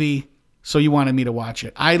the movie, so you wanted me to watch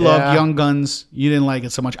it. I love Young Guns. You didn't like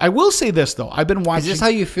it so much. I will say this though. I've been watching. Is this how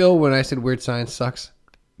you feel when I said Weird Science sucks?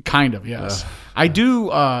 Kind of, yes. I do.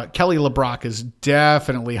 Kelly LeBrock is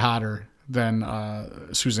definitely hotter than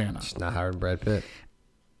Susanna. She's not higher than Brad Pitt.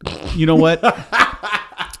 You know what?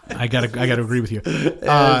 I gotta agree with you.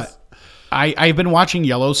 I've been watching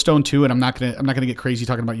Yellowstone too, and I'm not gonna get crazy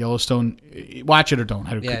talking about Yellowstone. Watch it or don't.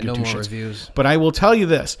 I don't give no two more shits. reviews. But I will tell you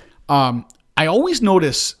this. I always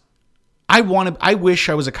notice. I wish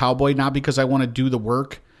I was a cowboy, not because I want to do the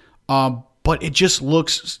work, but it just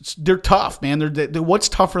looks. They're tough, man. They're what's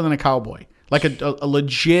tougher than a cowboy? Like a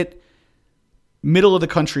legit middle of the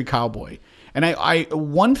country cowboy. And I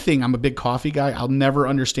one thing, I'm a big coffee guy. I'll never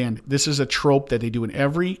understand. This is a trope that they do in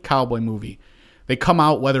every cowboy movie. They come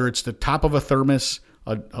out, whether it's the top of a thermos,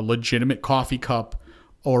 a legitimate coffee cup,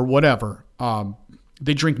 or whatever.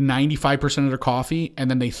 They drink 95% of their coffee, and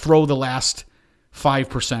then they throw the last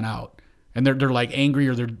 5% out. And they're like angry,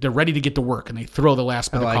 or they're ready to get to work, and they throw the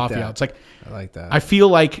last bit of coffee out. It's like I like that. I feel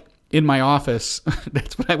like in my office,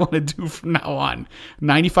 that's what I want to do from now on.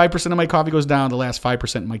 95% of my coffee goes down, the last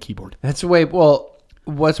 5% in my keyboard. That's the way. Well,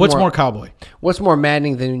 what's more cowboy? What's more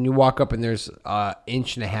maddening than when you walk up and there's an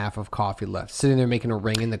inch and a half of coffee left, sitting there making a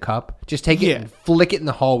ring in the cup? Just take it and flick it in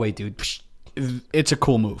the hallway, dude. It's a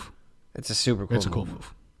cool move. It's a super cool. It's a cool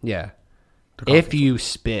move. Yeah. If you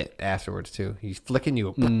spit afterwards too, he's flicking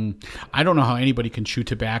you. I don't know how anybody can chew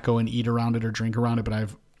tobacco and eat around it or drink around it, but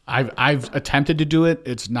I've attempted to do it.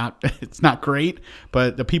 It's not great,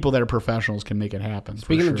 but the people that are professionals can make it happen.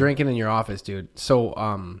 Speaking of drinking in your office, dude. So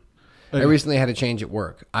I recently had a change at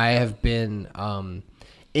work. I have been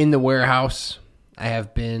in the warehouse. I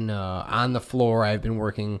have been on the floor. I've been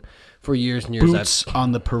working for years and years. Boots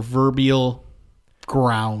on the proverbial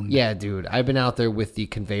ground. Yeah, dude. I've been out there with the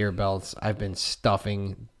conveyor belts. I've been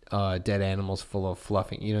stuffing dead animals full of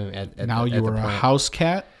fluffing. You know, now you are a house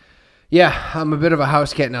cat. Yeah, I'm a bit of a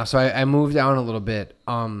house cat now, so I moved down a little bit.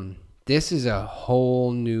 This is a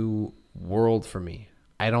whole new world for me.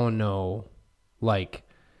 I don't know. Like,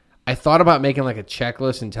 I thought about making like a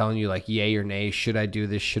checklist and telling you like yay or nay. Should I do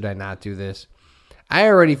this? Should I not do this? I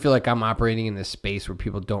already feel like I'm operating in this space where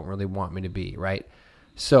people don't really want me to be, right?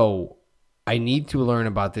 So I need to learn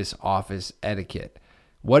about this office etiquette.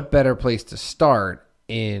 What better place to start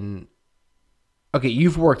in... Okay,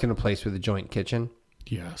 you've worked in a place with a joint kitchen.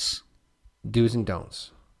 Yes. Do's and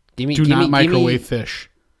don'ts. Do not microwave fish.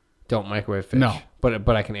 Don't microwave fish. No. But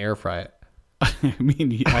I can air fry it. I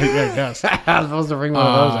mean, I guess. I was supposed to bring one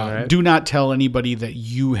of those in, right? Do not tell anybody that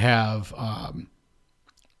you have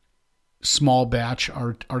small batch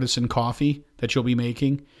artisan coffee that you'll be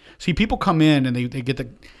making. See, people come in and they get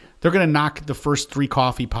they're going to knock the first 3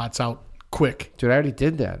 coffee pots out quick. Dude, I already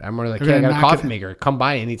did that. I'm already like, They're hey, I got gonna a knock coffee it- maker. Come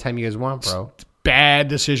by anytime you guys want, bro. Bad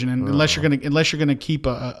decision, and unless you're gonna keep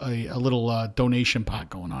a little donation pot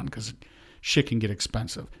going on, because shit can get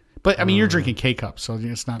expensive. But I mean, you're drinking K cups, so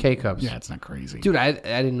it's not K cups. Yeah, it's not crazy. Dude, I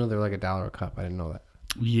didn't know they were like $1 a cup. I didn't know that.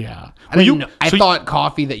 Yeah, I thought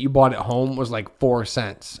coffee that you bought at home was like 4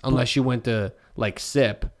 cents, unless you went to like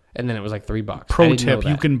Sip, and then it was like $3. I Pro didn't know tip: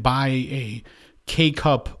 you that. can buy a K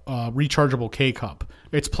cup, rechargeable K cup.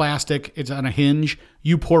 It's plastic. It's on a hinge.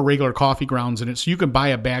 You pour regular coffee grounds in it, so you can buy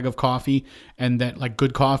a bag of coffee and that like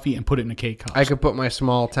good coffee and put it in a K cup. I could put my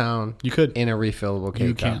small town. You could. In a refillable K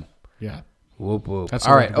You cup. can. Yeah. Whoop whoop. That's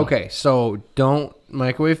all the way right. to go. Okay. So don't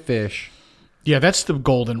microwave fish. Yeah, that's the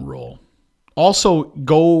golden rule. Also,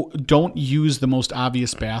 don't use the most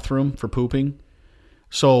obvious bathroom for pooping.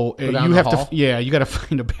 So down you the have hall? to, you got to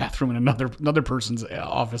find a bathroom in another person's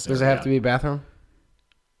office. Does it have to be a bathroom?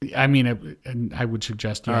 I mean, and I would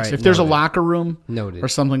suggest yes. All right, If there's a noted. locker room Noted. or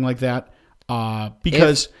something like that,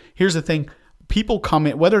 because here's the thing: people come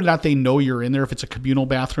in, whether or not they know you're in there. If it's a communal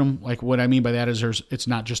bathroom, like what I mean by that is it's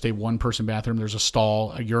not just a one person bathroom. There's a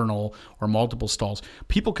stall, a urinal, or multiple stalls.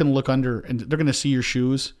 People can look under, and they're going to see your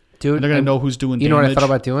shoes. Dude, and they're going to know who's doing You damage. know what I thought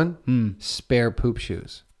about doing? Spare poop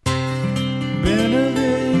shoes.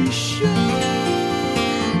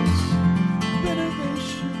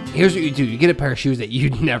 Here's what you do. You get a pair of shoes that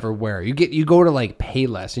you'd never wear. You go to like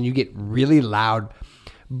Payless and you get really loud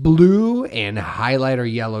blue and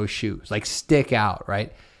highlighter yellow shoes, like stick out,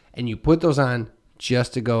 right? And you put those on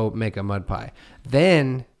just to go make a mud pie.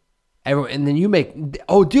 Then you make,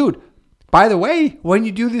 oh dude, by the way, when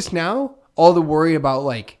you do this now, all the worry about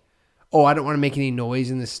like, oh, I don't want to make any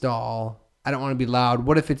noise in the stall. I don't want to be loud.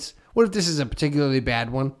 What if this is a particularly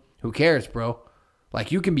bad one? Who cares, bro?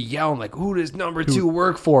 Like, you can be yelling, like, who does number 2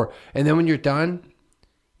 work for? And then when you're done,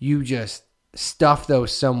 you just stuff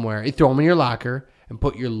those somewhere. You throw them in your locker and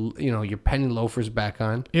put your penny loafers back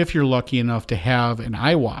on. If you're lucky enough to have an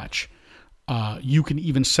iWatch, you can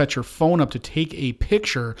even set your phone up to take a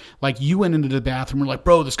picture. Like, you went into the bathroom and were like,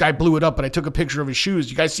 bro, this guy blew it up, but I took a picture of his shoes.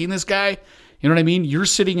 You guys seen this guy? You know what I mean? You're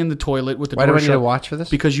sitting in the toilet with the Why door do I need shut a watch for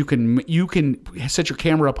this? because you can set your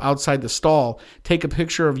camera up outside the stall, take a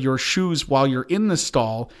picture of your shoes while you're in the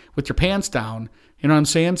stall with your pants down. You know what I'm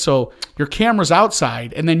saying? So your camera's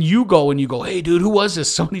outside, and then you go, hey, dude, who was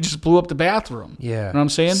this? Somebody just blew up the bathroom. Yeah. You know what I'm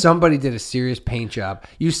saying? Somebody did a serious paint job.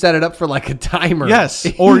 You set it up for like a timer. Yes.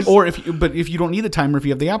 Or if you don't need the timer if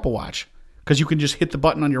you have the Apple Watch, because you can just hit the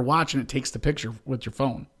button on your watch and it takes the picture with your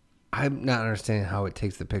phone. I'm not understanding how it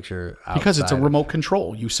takes the picture outside. Because it's a remote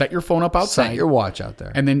control. You set your phone up outside. Set your watch out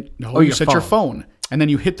there. And then you your set your phone. And then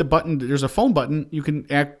you hit the button. There's a phone button. You can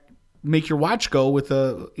make your watch go with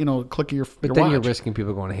a click of your But your then watch. you're risking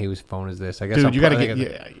people going, hey, whose phone is this? I guess Dude, you gotta get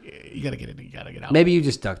get out. Maybe you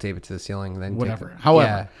just duct tape it to the ceiling and then Whatever. take it.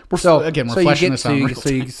 However, we're fleshing this out in real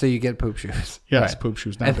time. So you get poop shoes. Yes, Right. poop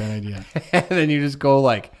shoes, not a bad idea. And then you just go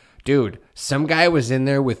like, dude, some guy was in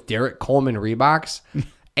there with Derek Coleman Reeboks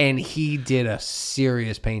and he did a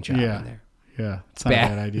serious paint job in Yeah. there. Yeah. It's not a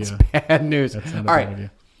bad idea. It's bad news. That's not a All bad right.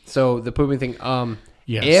 idea. So the pooping thing.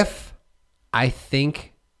 Yes. If I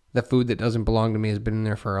think the food that doesn't belong to me has been in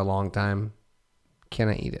there for a long time, can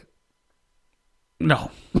I eat it?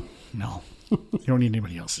 No. You don't need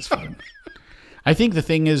anybody else's food. I think the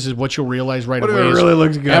thing is what you'll realize right away is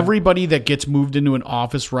looks good. everybody that gets moved into an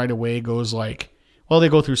office right away goes like, well, they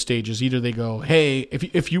go through stages. Either they go, hey,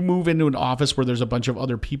 if you move into an office where there's a bunch of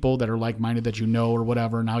other people that are like-minded that you know or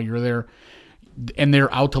whatever, now you're there, and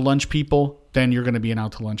they're out to lunch people, then you're going to be an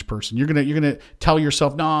out to lunch person. You're gonna tell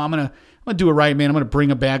yourself, no, I'm gonna do it right, man. I'm gonna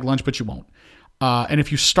bring a bag lunch, but you won't. And if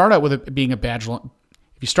you start out with it being a bag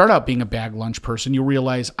lunch person, you'll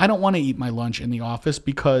realize I don't want to eat my lunch in the office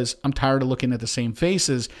because I'm tired of looking at the same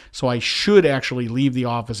faces. So I should actually leave the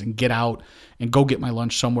office and get out and go get my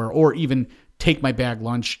lunch somewhere, or even take my bag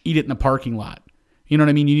lunch, eat it in the parking lot. You know what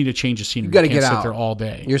I mean? You need to change the scenery. You gotta can't get sit out. there all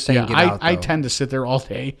day. You're saying get out, I though. tend to sit there all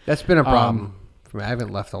day. That's been a problem for me. I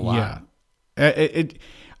haven't left a lot. Yeah.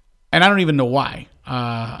 And I don't even know why.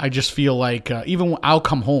 I just feel like even I'll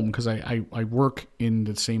come home because I work in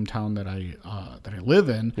the same town that I live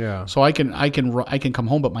in. Yeah. So I can come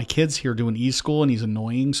home, but my kid's here doing e-school and he's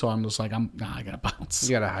annoying. So I'm just like I gotta bounce.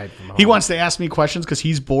 You gotta hide from home. He wants to ask me questions because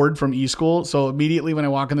he's bored from e-school. So immediately when I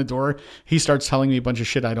walk in the door, he starts telling me a bunch of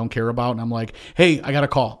shit I don't care about, and I'm like, hey, I got a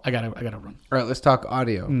call. I gotta run. All right, let's talk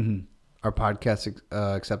audio. Are podcasts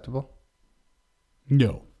acceptable?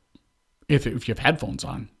 No, if you have headphones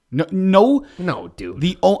on. No, dude.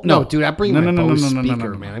 No, dude. I bring my no, Bose no,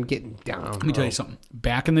 speaker, man. I'm getting down. Let me tell you something.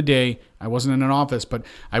 Back in the day, I wasn't in an office, but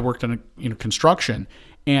I worked on construction,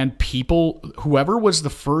 and whoever was the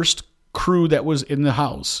first crew that was in the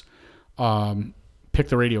house, picked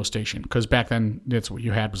the radio station because back then that's what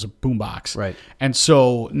you had was a boombox. Right. And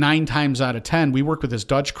so 9 times out of 10, we worked with this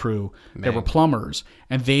Dutch crew. They were plumbers,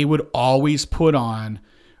 and they would always put on.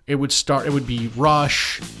 It would be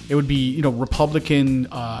Rush. It would be, Republican,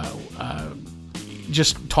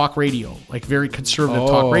 just talk radio, like very conservative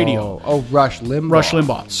talk radio. Oh, Rush Limbaugh. Rush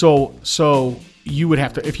Limbaugh. So you would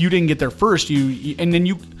have to, if you didn't get there first,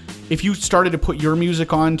 if you started to put your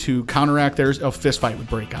music on to counteract theirs, a fist fight would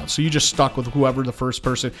break out. So you just stuck with whoever the first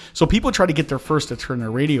person. So people try to get there first to turn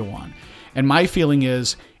their radio on. And my feeling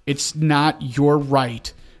is it's not your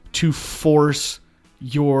right to force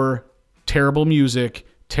your terrible music,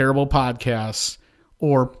 terrible podcasts,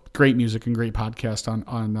 or great music and great podcasts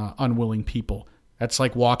on unwilling people. That's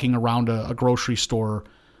like walking around a grocery store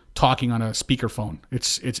talking on a speakerphone.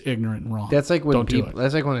 It's ignorant and wrong. That's like when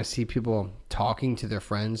that's like when I see people talking to their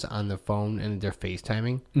friends on the phone and they're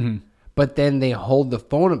FaceTiming. But then they hold the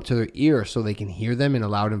phone up to their ear so they can hear them in a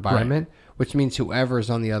loud environment, which means whoever is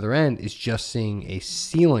on the other end is just seeing a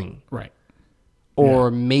ceiling. Right. Or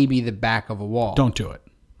maybe the back of a wall. Don't do it.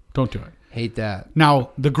 Hate that.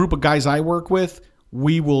 Now, the group of guys I work with,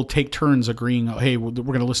 we will take turns agreeing, hey, we're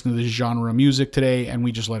going to listen to this genre of music today, and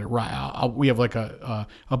we just let it ride. We have like a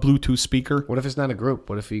Bluetooth speaker. What if it's not a group?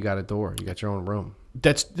 What if you got a door? You got your own room?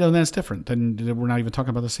 That's different. Then we're not even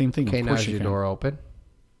talking about the same thing. Okay, now is your door open?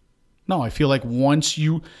 No, I feel like once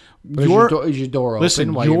you... Is your door open?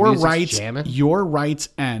 Listen, while your rights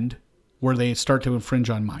end where they start to infringe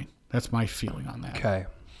on mine. That's my feeling on that. Okay.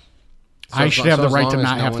 I should have the right to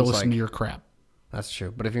not have to listen to your crap. That's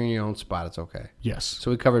true. But if you're in your own spot, it's okay. Yes. So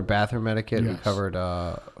we covered bathroom etiquette. Yes. We covered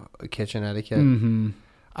kitchen etiquette.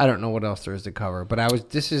 I don't know what else there is to cover, but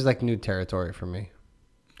this is like new territory for me.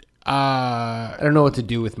 I don't know what to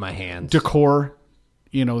do with my hands. Decor,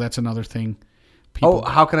 that's another thing.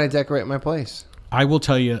 How can I decorate my place? I will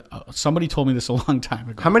tell you, somebody told me this a long time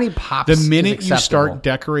ago. How many pops? The minute you start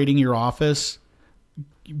decorating your office,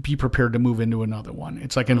 be prepared to move into another one.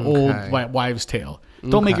 It's like an old wives' tale.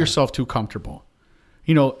 Don't make yourself too comfortable.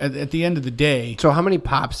 At the end of the day. So how many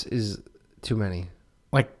pops is too many?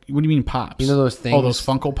 Like, what do you mean pops? Those things? Oh, those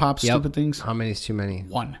Funko Pops, stupid things? How many is too many?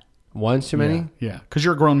 One. One's too many? Yeah, because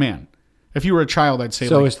you're a grown man. If you were a child, I'd say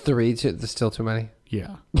so is 3 still too many?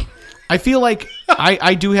 Yeah. I feel like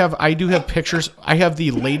I do have pictures. I have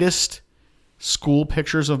the latest school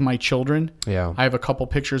pictures of my children. Yeah. I have a couple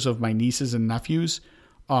pictures of my nieces and nephews.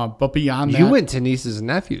 But beyond that... You went to nieces and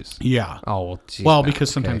nephews? Yeah. Oh, geez, well, because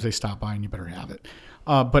sometimes they stop by and you better have it.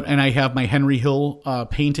 And I have my Henry Hill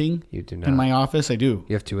painting in my office. I do.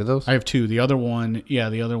 You have 2 of those? I have 2. The other one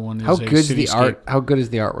is How good is the art? How good is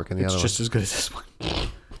the artwork in the other one? It's just as good as this one.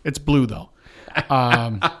 It's blue, though.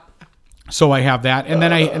 So I have that. And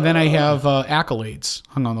then I have accolades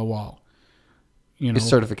hung on the wall.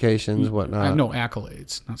 Certifications, whatnot. No,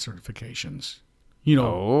 accolades, not certifications.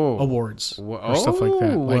 Awards or stuff like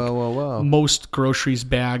that. Like most groceries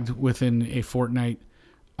bagged within a fortnight.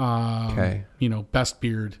 Best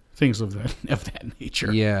beard, things of that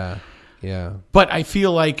nature. Yeah. But I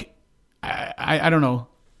feel like I don't know.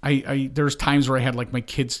 There's times where I had like my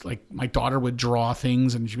kids, like my daughter would draw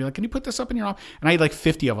things and she'd be like, "Can you put this up in your office?" And I had like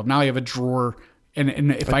 50 of them. Now I have a drawer.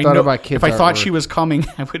 And if I thought she was coming,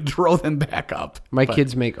 I would throw them back up. My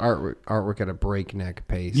kids make artwork at a breakneck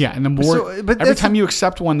pace. Yeah, and the more every time you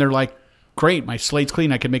accept one, they're like, "Great, my slate's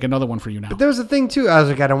clean. I can make another one for you now." But there was a thing too. I was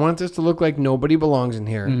like, I don't want this to look like nobody belongs in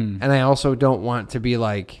here, and I also don't want to be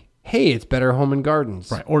like, "Hey, it's Better Home and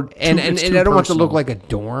Gardens," right? And I don't want it to look like a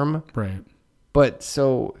dorm, right? But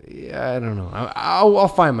I don't know. I'll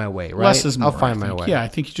find my way. Right? Less is more. I'll find my way. Yeah, I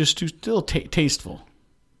think you just do still tasteful.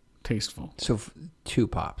 So 2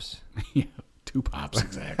 pops. Yeah, 2 pops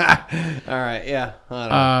exactly. All right. Yeah. All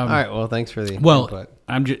right. Well, thanks for the input.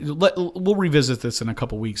 We'll revisit this in a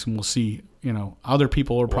couple weeks and we'll see. Other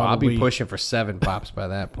people are probably. I'll be pushing for 7 pops by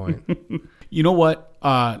that point. You know what?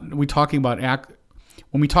 When we talk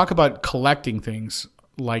about collecting things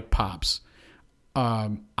like pops,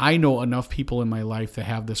 I know enough people in my life that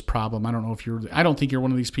have this problem. I don't think you're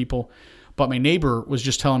one of these people, but my neighbor was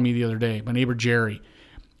just telling me the other day, my neighbor Jerry,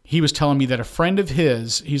 he was telling me that a friend of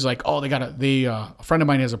his, he's like, oh, a friend of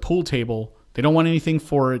mine has a pool table. They don't want anything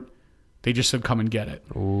for it. They just said, come and get it.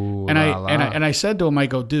 Ooh, and I said to him, I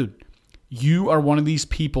go, dude, you are one of these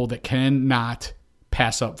people that cannot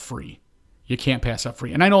pass up free. You can't pass up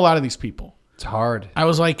free. And I know a lot of these people. It's hard. I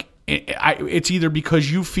was like, it's either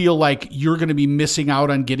because you feel like you're going to be missing out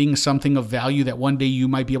on getting something of value that one day you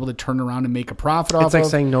might be able to turn around and make a profit off of. It's like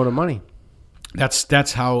saying no to money.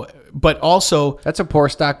 That's how, but also that's a poor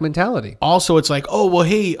stock mentality. Also, it's like, oh, well,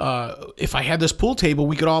 hey, if I had this pool table,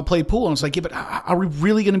 we could all play pool. And it's like, yeah, but are we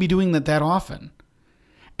really going to be doing that often?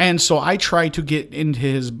 And so I try to get into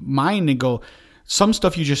his mind and go, some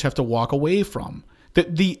stuff you just have to walk away from.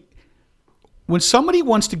 When somebody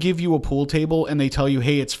wants to give you a pool table and they tell you,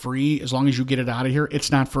 hey, it's free as long as you get it out of here, it's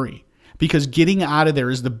not free. Because getting out of there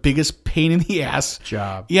is the biggest pain in the ass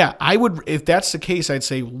job. Yeah, I would. If that's the case, I'd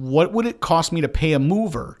say, what would it cost me to pay a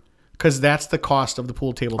mover? Because that's the cost of the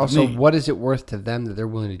pool table to also, me. what is it worth to them that they're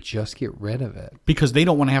willing to just get rid of it? Because they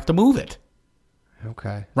don't want to have to move it.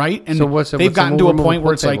 Okay. Right? And so they've gotten to a point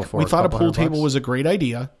where it's like, for? we thought a pool table was a great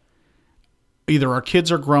idea. Either our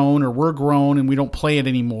kids are grown or we're grown and we don't play it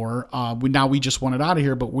anymore. We just want it out of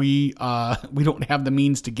here, but we don't have the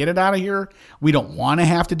means to get it out of here. We don't want to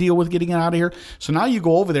have to deal with getting it out of here. So now you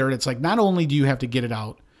go over there and it's like, not only do you have to get it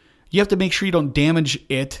out, you have to make sure you don't damage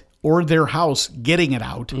it or their house getting it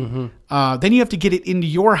out. Mm-hmm. Then you have to get it into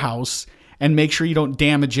your house and make sure you don't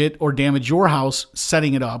damage it or damage your house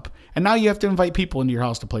setting it up. And now you have to invite people into your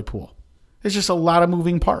house to play pool. There's just a lot of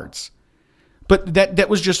moving parts. But that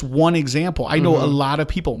was just one example. I know a lot of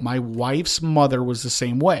people. My wife's mother was the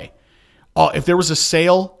same way. Oh, if there was a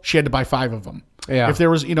sale, she had to buy 5 of them. Yeah. If there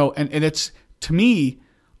was, and it's, to me,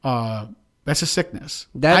 that's a sickness.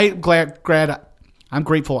 I'm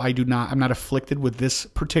grateful I'm not afflicted with this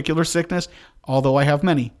particular sickness, although I have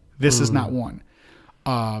many. This is not one.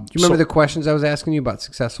 Do you remember the questions I was asking you about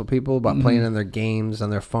successful people, about playing on their games,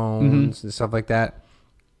 on their phones and stuff like that?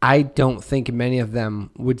 I don't think many of them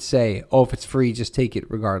would say, oh, if it's free, just take it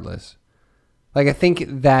regardless. Like, I think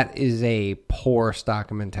that is a poor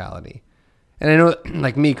stock mentality. And I know,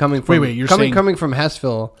 like me coming from coming from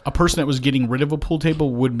Hessville, a person that was getting rid of a pool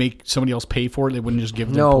table would make somebody else pay for it. They wouldn't just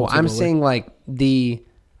give their pool table I'm saying like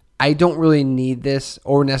I don't really need this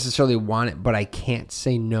or necessarily want it, but I can't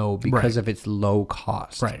say no because of its low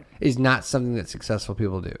cost. Right. Is not something that successful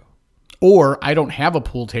people do. Or I don't have a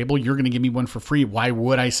pool table. You're going to give me one for free. Why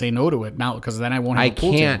would I say no to it now? Because then I won't have a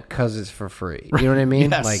pool table. I can't because it's for free. You know what I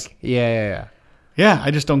mean? Yes. Like, yeah. Yeah,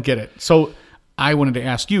 I just don't get it. So I wanted to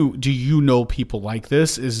ask you, do you know people like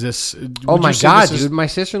this? Is this... Oh my God, dude. My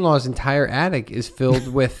sister-in-law's entire attic is filled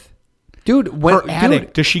with...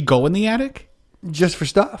 Attic. Does she go in the attic? Just for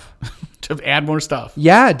stuff. To add more stuff.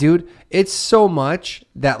 Yeah, dude. It's so much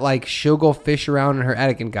that like she'll go fish around in her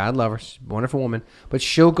attic, and God love her, she's a wonderful woman, but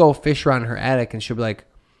she'll go fish around in her attic and she'll be like,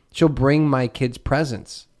 she'll bring my kids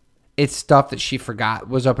presents. It's stuff that she forgot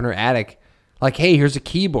was up in her attic. Like, hey, here's a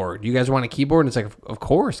keyboard. You guys want a keyboard? And it's like, of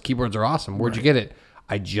course, keyboards are awesome. Where'd you get it?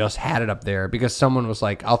 I just had it up there because someone was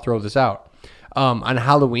like, I'll throw this out. On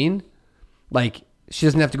Halloween, like, she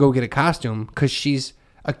doesn't have to go get a costume because she's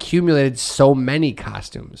accumulated so many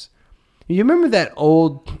costumes. You remember that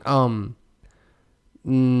old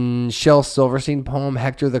Shel Silverstein poem,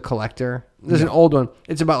 Hector the Collector? There's an old one.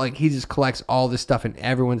 It's about like he just collects all this stuff and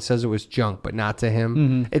everyone says it was junk, but not to him.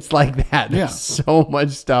 Mm-hmm. It's like that. There's so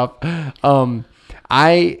much stuff.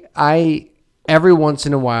 I every once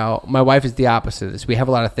in a while, my wife is the opposite of this. We have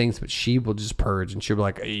a lot of things, but she will just purge and she'll be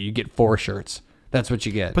like, you get 4 shirts. That's what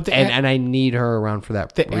you get. But and I need her around for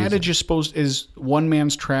that. The adage is one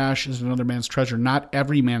man's trash is another man's treasure. Not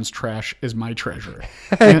every man's trash is my treasure.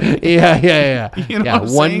 Yeah. You know what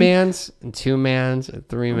I'm one saying? man's and 2 man's and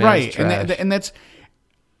 3 man's right. trash. And that's,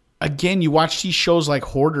 again, you watch these shows like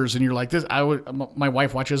Hoarders and you're like this. My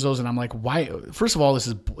wife watches those and I'm like, why? First of all,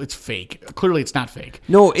 it's fake. Clearly it's not fake.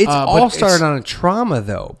 No, it's all started on a trauma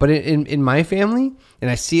though. But in my family, and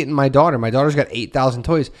I see it in my daughter. My daughter's got 8,000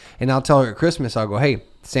 toys, and I'll tell her at Christmas, I'll go, hey,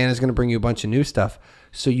 Santa's going to bring you a bunch of new stuff,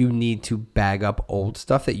 so you need to bag up old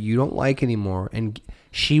stuff that you don't like anymore. And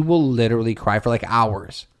she will literally cry for like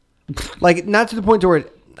hours. Like, not to the point to where,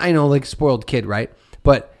 I know, like, spoiled kid, right?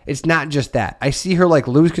 But it's not just that. I see her like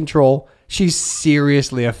lose control. She's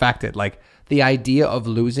seriously affected. Like, the idea of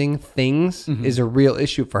losing things is a real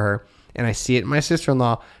issue for her. and I see it in my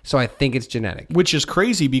sister-in-law, so I think it's genetic. Which is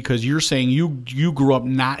crazy because you're saying you grew up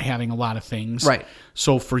not having a lot of things. Right.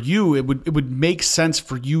 So for you, it would make sense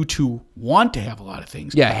for you to want to have a lot of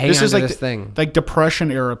things. Yeah, hang on to this thing. Like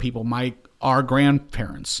Depression era people, our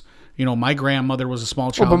grandparents. You know, my grandmother was a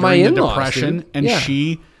small child but my during the in-laws, Depression, dude. and Yeah.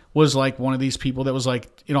 she was like one of these people that was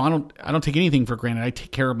like, you know, I don't take anything for granted. I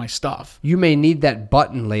take care of my stuff. You may need that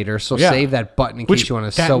button later, so Yeah. save that button in Which case you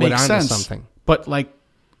want to that sew it makes onto sense. something. But like,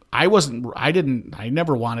 I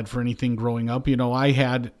never wanted for anything growing up. You know, I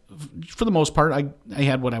had, for the most part, I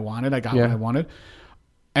had what I wanted. I got what I wanted.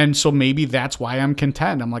 And so maybe that's why I'm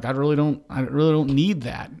content. I'm like, I really don't need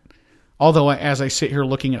that. Although as I sit here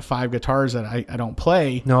looking at 5 guitars that I don't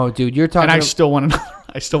play, No, dude, you're talking. and I still want another,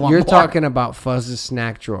 I still want You're more. talking about Fuzz's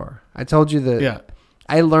snack drawer. I told you that. Yeah.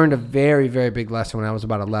 I learned a very, very big lesson when I was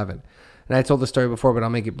about 11. And I told the story before, but I'll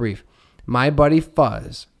make it brief. My buddy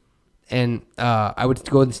Fuzz, and I would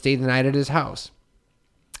go and stay the night at his house.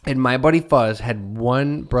 And my buddy Fuzz had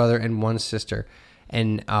one brother and one sister.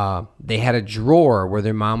 And they had a drawer where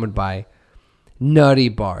their mom would buy Nutty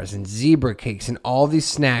Bars and Zebra Cakes and all these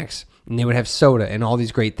snacks. And they would have soda and all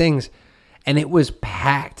these great things. And it was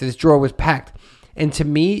packed. This drawer was packed. And to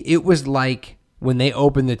me, it was like when they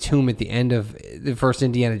opened the tomb at the end of the first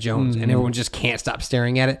Indiana Jones and everyone just can't stop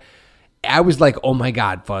staring at it. I was like, oh my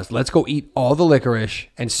God, Fuzz, let's go eat all the licorice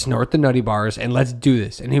and snort the Nutty Bars and let's do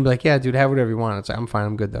this. And he'd be like, yeah, dude, have whatever you want. It's like, I'm fine.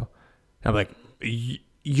 I'm good, though. And I'm like,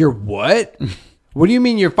 you're what? What do you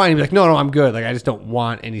mean you're fine? He'd be like, no, I'm good. Like, I just don't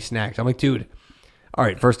want any snacks. I'm like, dude, all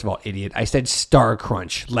right, first of all, idiot. I said Star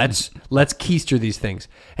Crunch. Let's keister these things.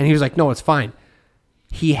 And he was like, no, it's fine.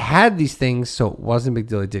 He had these things, so it wasn't a big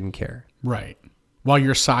deal. He didn't care. Right. While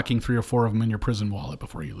you're socking 3 or 4 of them in your prison wallet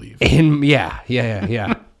before you leave. Yeah.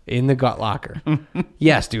 In the gut locker.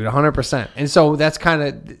 Yes, dude, 100%. And so that's kind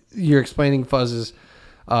of, you're explaining Fuzz's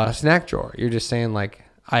snack drawer. You're just saying, like,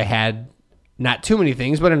 I had not too many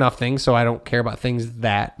things, but enough things, so I don't care about things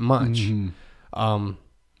that much.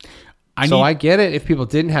 I get it. If people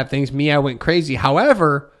didn't have things, I went crazy.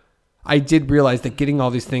 However, I did realize that getting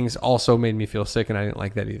all these things also made me feel sick, and I didn't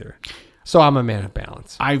like that either. So I'm a man of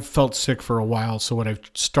balance. I felt sick for a while, so what I've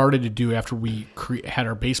started to do after we had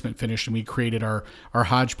our basement finished and we created our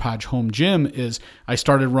hodgepodge home gym is I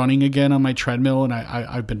started running again on my treadmill, and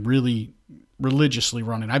I've been really religiously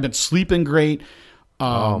running. I've been sleeping great.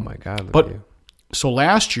 Oh my God! But so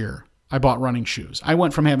last year I bought running shoes. I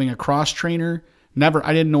went from having a cross trainer.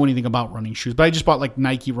 I didn't know anything about running shoes, but I just bought like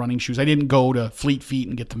Nike running shoes. I didn't go to Fleet Feet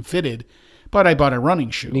and get them fitted, but I bought a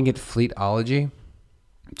running shoe. You didn't get Fleetology?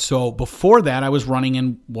 So before that, I was running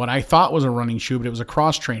in what I thought was a running shoe, but it was a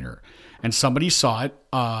cross trainer. And somebody saw it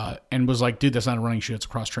and was like, dude, that's not a running shoe. It's a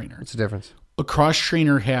cross trainer. What's the difference? A cross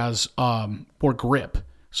trainer has more grip.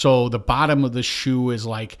 So the bottom of the shoe is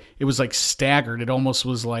like, it was like staggered. It almost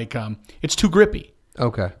was like, it's too grippy.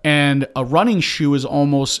 Okay. And a running shoe is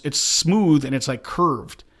almost, it's smooth and it's like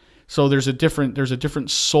curved. So there's a different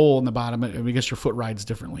sole in the bottom. I guess your foot rides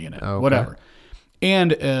differently in it. Okay. Whatever.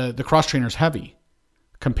 And the cross trainer is heavy.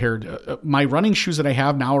 Compared to my running shoes that I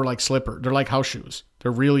have now are like slipper. They're like house shoes.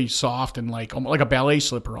 They're really soft and like a ballet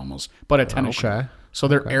slipper almost, but a tennis shoe. So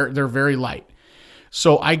they're very light.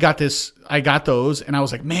 So I got those and I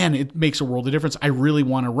was like, man, it makes a world of difference. I really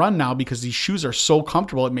want to run now because these shoes are so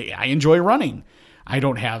comfortable. I enjoy running. I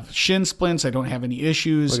don't have shin splints. I don't have any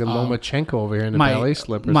issues. Like a Lomachenko over here in the ballet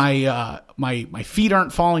slippers. My feet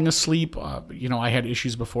aren't falling asleep. I had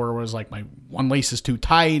issues before where it was like my one lace is too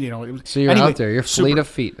tight. So you're out there. You're fleet of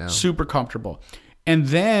feet now. Super comfortable. And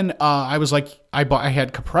then I was like, I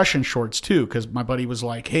had compression shorts too because my buddy was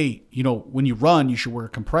like, hey, when you run, you should wear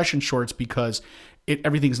compression shorts because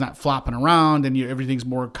everything's not flopping around and everything's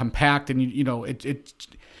more compact and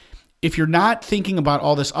if you're not thinking about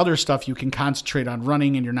all this other stuff, you can concentrate on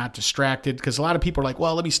running and you're not distracted because a lot of people are like,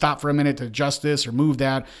 well, let me stop for a minute to adjust this or move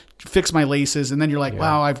that, fix my laces. And then you're like,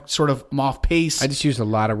 wow, I'm off pace. I just used a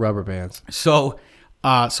lot of rubber bands. So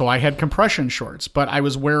I had compression shorts, but I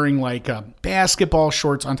was wearing like basketball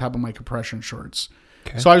shorts on top of my compression shorts.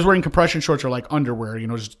 Okay. So I was wearing compression shorts or like underwear,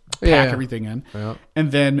 just pack everything in. Yeah.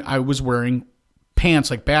 And then I was wearing pants,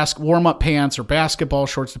 like warm-up pants or basketball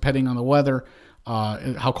shorts, depending on the weather.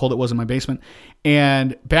 How cold it was in my basement.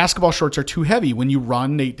 And basketball shorts are too heavy. When you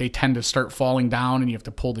run, they tend to start falling down and you have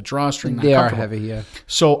to pull the drawstring. They are heavy, yeah.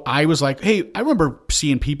 So I was like, hey, I remember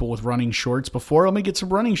seeing people with running shorts before. Let me get some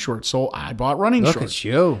running shorts. So I bought running shorts. Look at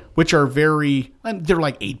you. Which are they're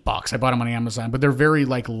like $8. I bought them on Amazon, but they're very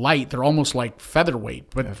like light. They're almost like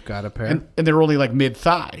featherweight. But I've got a pair. And they're only like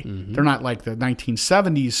mid-thigh. Mm-hmm. They're not like the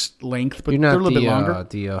 1970s length, but they're a little bit longer.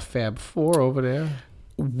 The Fab 4 over there.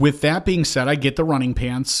 with that being said, I get the running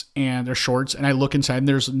pants and the shorts, and I look inside, and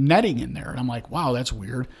there's netting in there, and I'm like, wow, that's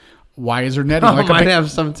weird. Why is there netting? I might have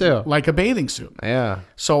some too. Like a bathing suit. Yeah.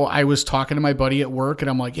 So I was talking to my buddy at work, and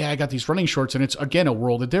I'm like, yeah, I got these running shorts, and it's, again, a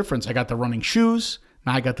world of difference. I got the running shoes.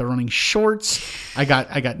 Now I got the running shorts. I got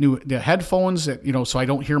the headphones that, so I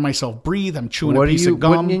don't hear myself breathe. I'm chewing a piece of gum.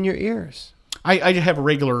 What are you putting in your ears? I have a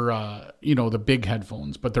regular, the big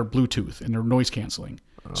headphones, but they're Bluetooth and they're noise canceling.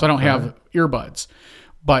 So I don't have earbuds.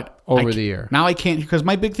 But over the ear. Now I can't, because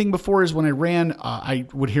my big thing before is when I ran, I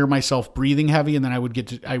would hear myself breathing heavy, and then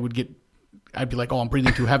I'd be like, oh, I'm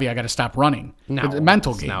breathing too heavy. I got to stop running. No, it's a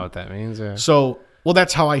mental that's game. not what that means. Yeah. So, well,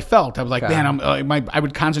 that's how I felt. I was like, Okay. man, I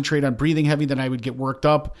would concentrate on breathing heavy, then I would get worked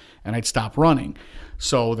up and I'd stop running.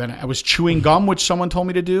 So then I was chewing gum, which someone told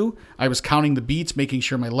me to do. I was counting the beats, making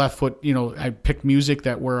sure my left foot, I picked music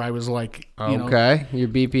where I was like, okay, your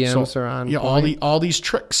BPMs are on. Yeah, all these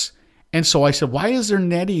tricks. And so I said, why is there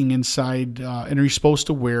netting inside? And are you supposed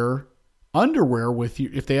to wear underwear with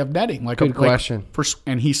you if they have netting? Good question.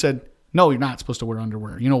 And he said, no, you're not supposed to wear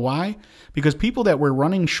underwear. You know why? Because people that wear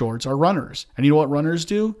running shorts are runners. And you know what runners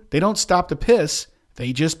do? They don't stop to piss.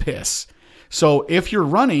 They just piss. So if you're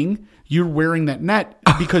running, you're wearing that net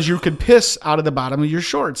because you could piss out of the bottom of your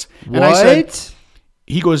shorts. And what? I said,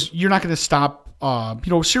 he goes, you're not going to stop.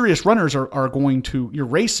 Serious runners are going to, you're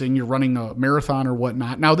racing, you're running a marathon or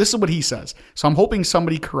whatnot. Now, this is what he says. So I'm hoping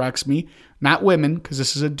somebody corrects me, not women, because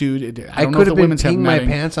this is a dude. I don't know could if have the been women's have peeing my netting.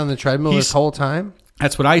 pants on the treadmill this whole time.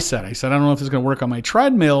 That's what I said. I said, I don't know if it's going to work on my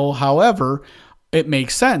treadmill. However, it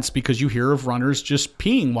makes sense because you hear of runners just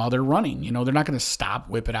peeing while they're running. They're not going to stop,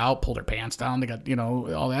 whip it out, pull their pants down. They got,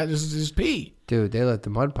 all that. Just pee. Dude, they let the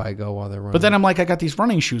mud pie go while they're running. But then I'm like, I got these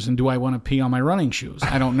running shoes, and do I want to pee on my running shoes?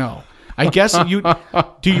 I don't know. I guess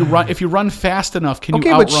do you run, if you run fast enough, can you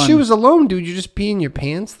outrun? Okay, but shoes alone, dude, you just pee in your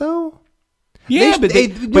pants, though? Yeah, but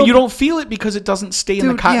you don't feel it because it doesn't stay in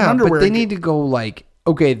the cotton underwear. But they need to go like,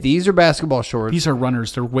 okay, these are basketball shorts. These are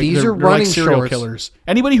runners. They're running like serial shorts. killers.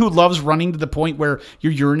 Anybody who loves running to the point where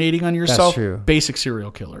you're urinating on yourself, true. Basic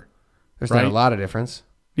serial killer. There's right? not a lot of difference.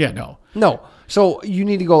 Yeah, no. No. So you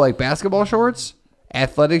need to go like basketball shorts,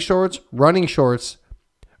 athletic shorts, running shorts.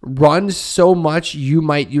 Run so much you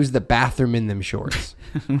might use the bathroom in them shorts.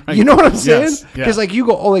 Right. You know what I'm saying? Because like you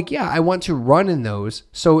go, I want to run in those,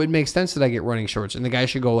 so it makes sense that I get running shorts. And the guy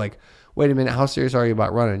should go like, wait a minute, how serious are you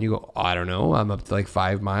about running? And you go, I don't know, I'm up to like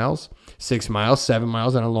 5 miles, 6 miles, 7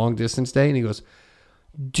 miles on a long distance day. And he goes,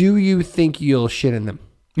 do you think you'll shit in them?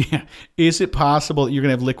 Yeah. Is it possible that you're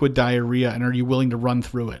gonna have liquid diarrhea, and are you willing to run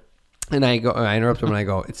through it? And I interrupt him and I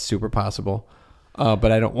go, it's super possible.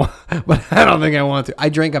 But I don't think I want to. I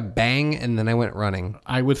drank a Bang and then I went running.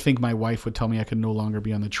 I would think my wife would tell me I could no longer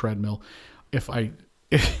be on the treadmill if I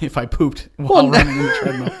pooped while running on the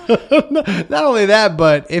treadmill. Not only that,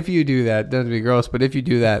 but if you do that, doesn't be gross. But if you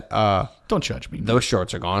do that, don't judge me. Those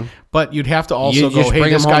shorts are gone. But you'd have to also you go, just hey,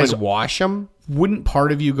 bring this them home guy's and wash them. Wouldn't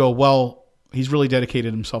part of you go, well, he's really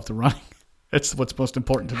dedicated himself to running? That's what's most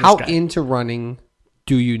important to this How guy. into running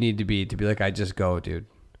do you need to be like, I just go, dude?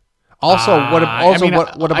 Also, what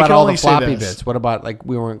about all the floppy bits? What about like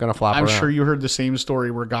we weren't going to flop I'm around? sure you heard the same story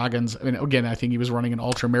where Goggins, again, I think he was running an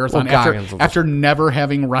ultra marathon Well, after never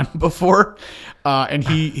having run before. And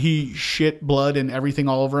he shit blood and everything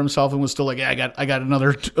all over himself and was still like, yeah, I got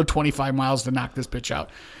another 25 miles to knock this bitch out.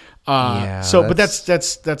 But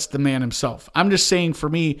that's the man himself. I'm just saying for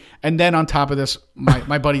me, and then on top of this,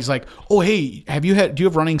 my buddy's like, oh, hey, do you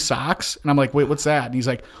have running socks? And I'm like, wait, what's that? And he's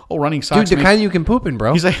like, oh, running socks. Dude, the kind you can poop in,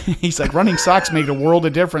 bro. He's like, running socks make a world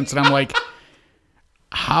of difference. And I'm like,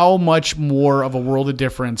 how much more of a world of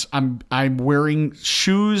difference? I'm wearing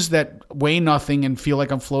shoes that weigh nothing and feel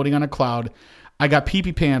like I'm floating on a cloud. I got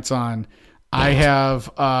pee-pee pants on. I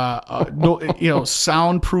have,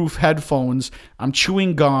 soundproof headphones. I'm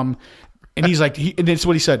chewing gum. And he's like, and it's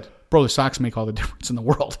what he said, bro, the socks make all the difference in the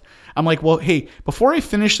world. I'm like, well, hey, before I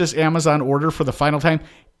finish this Amazon order for the final time,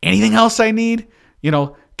 anything else I need?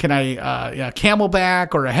 Can I,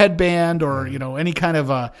 Camelback or a headband or, any kind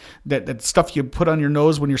of, that stuff you put on your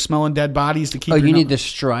nose when you're smelling dead bodies to keep you need the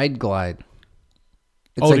Stride Glide.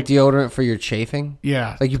 It's like deodorant for your chafing.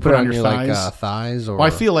 Yeah, like you put it on your thighs. Thighs. Or I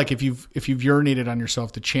feel like if you've urinated on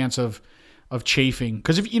yourself, the chance of chafing,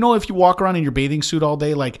 because if you walk around in your bathing suit all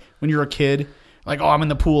day, like when you're a kid, like, oh, I'm in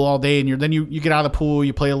the pool all day, and then you get out of the pool,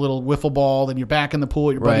 you play a little wiffle ball, then you're back in the pool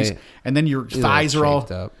with your buddies, and then your thighs are all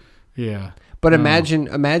up. Yeah. But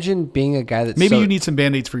imagine being a guy that's maybe you need some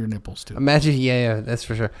Band-Aids for your nipples too. Imagine, yeah, that's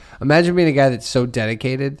for sure. Imagine being a guy that's so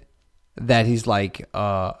dedicated that he's like,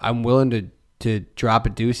 I'm willing to drop a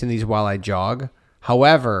deuce in these while I jog.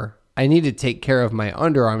 However, I need to take care of my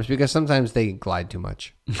underarms because sometimes they glide too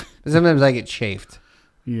much. Sometimes I get chafed.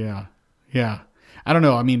 Yeah. I don't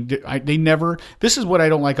know. I mean, they never. This is what I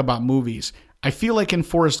don't like about movies. I feel like in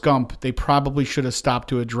Forrest Gump, they probably should have stopped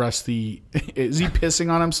to address the. Is he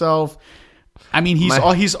pissing on himself? I mean,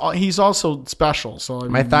 he's also special. So I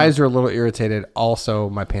mean, my thighs are a little irritated. Also,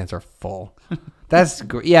 my pants are full. That's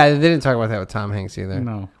great. Yeah, they didn't talk about that with Tom Hanks either.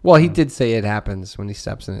 No. Well, he did say it happens when he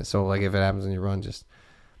steps in it. So, like, if it happens when you run,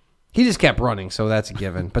 he just kept running. So that's a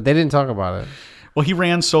given. But they didn't talk about it. Well, he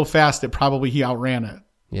ran so fast that probably he outran it.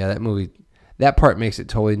 Yeah, that movie, that part makes it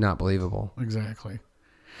totally not believable. Exactly.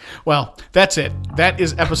 Well, that's it. That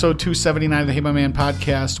is episode 279 of the Hey My Man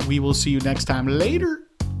podcast. We will see you next time. Later.